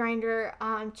 /DB Grinder.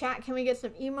 Chat, can we get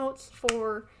some emotes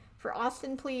for for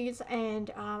Austin, please.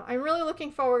 And I'm really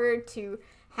looking forward to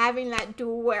having that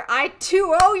duel where I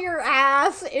 2-0 your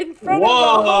ass in front of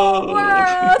the whole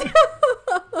world.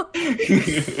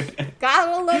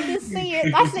 Gotta love to see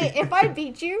it. That's it. If I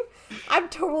beat you, I'm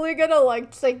totally gonna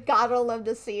say gotta love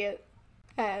to see it.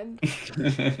 And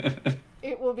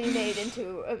it will be made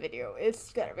into a video.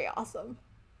 It's gonna be awesome.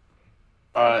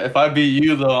 Alright, if I beat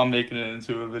you though, I'm making it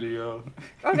into a video.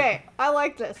 Okay, I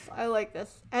like this.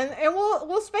 And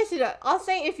we'll spice it up. I'll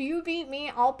say if you beat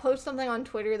me, I'll post something on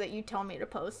Twitter that you tell me to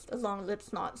post, as long as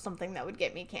it's not something that would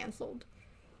get me canceled.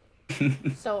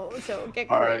 So get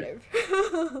creative.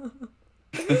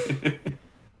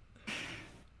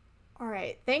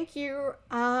 Alright, thank you.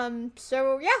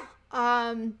 So yeah.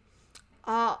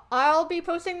 I'll be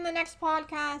posting the next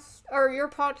podcast, or your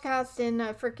podcast, in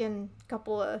a freaking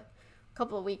couple of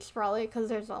weeks probably, because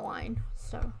there's a line.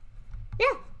 So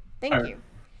yeah, thank you.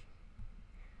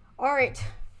 All right,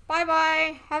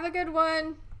 bye have a good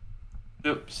one.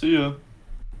 Yep, see ya.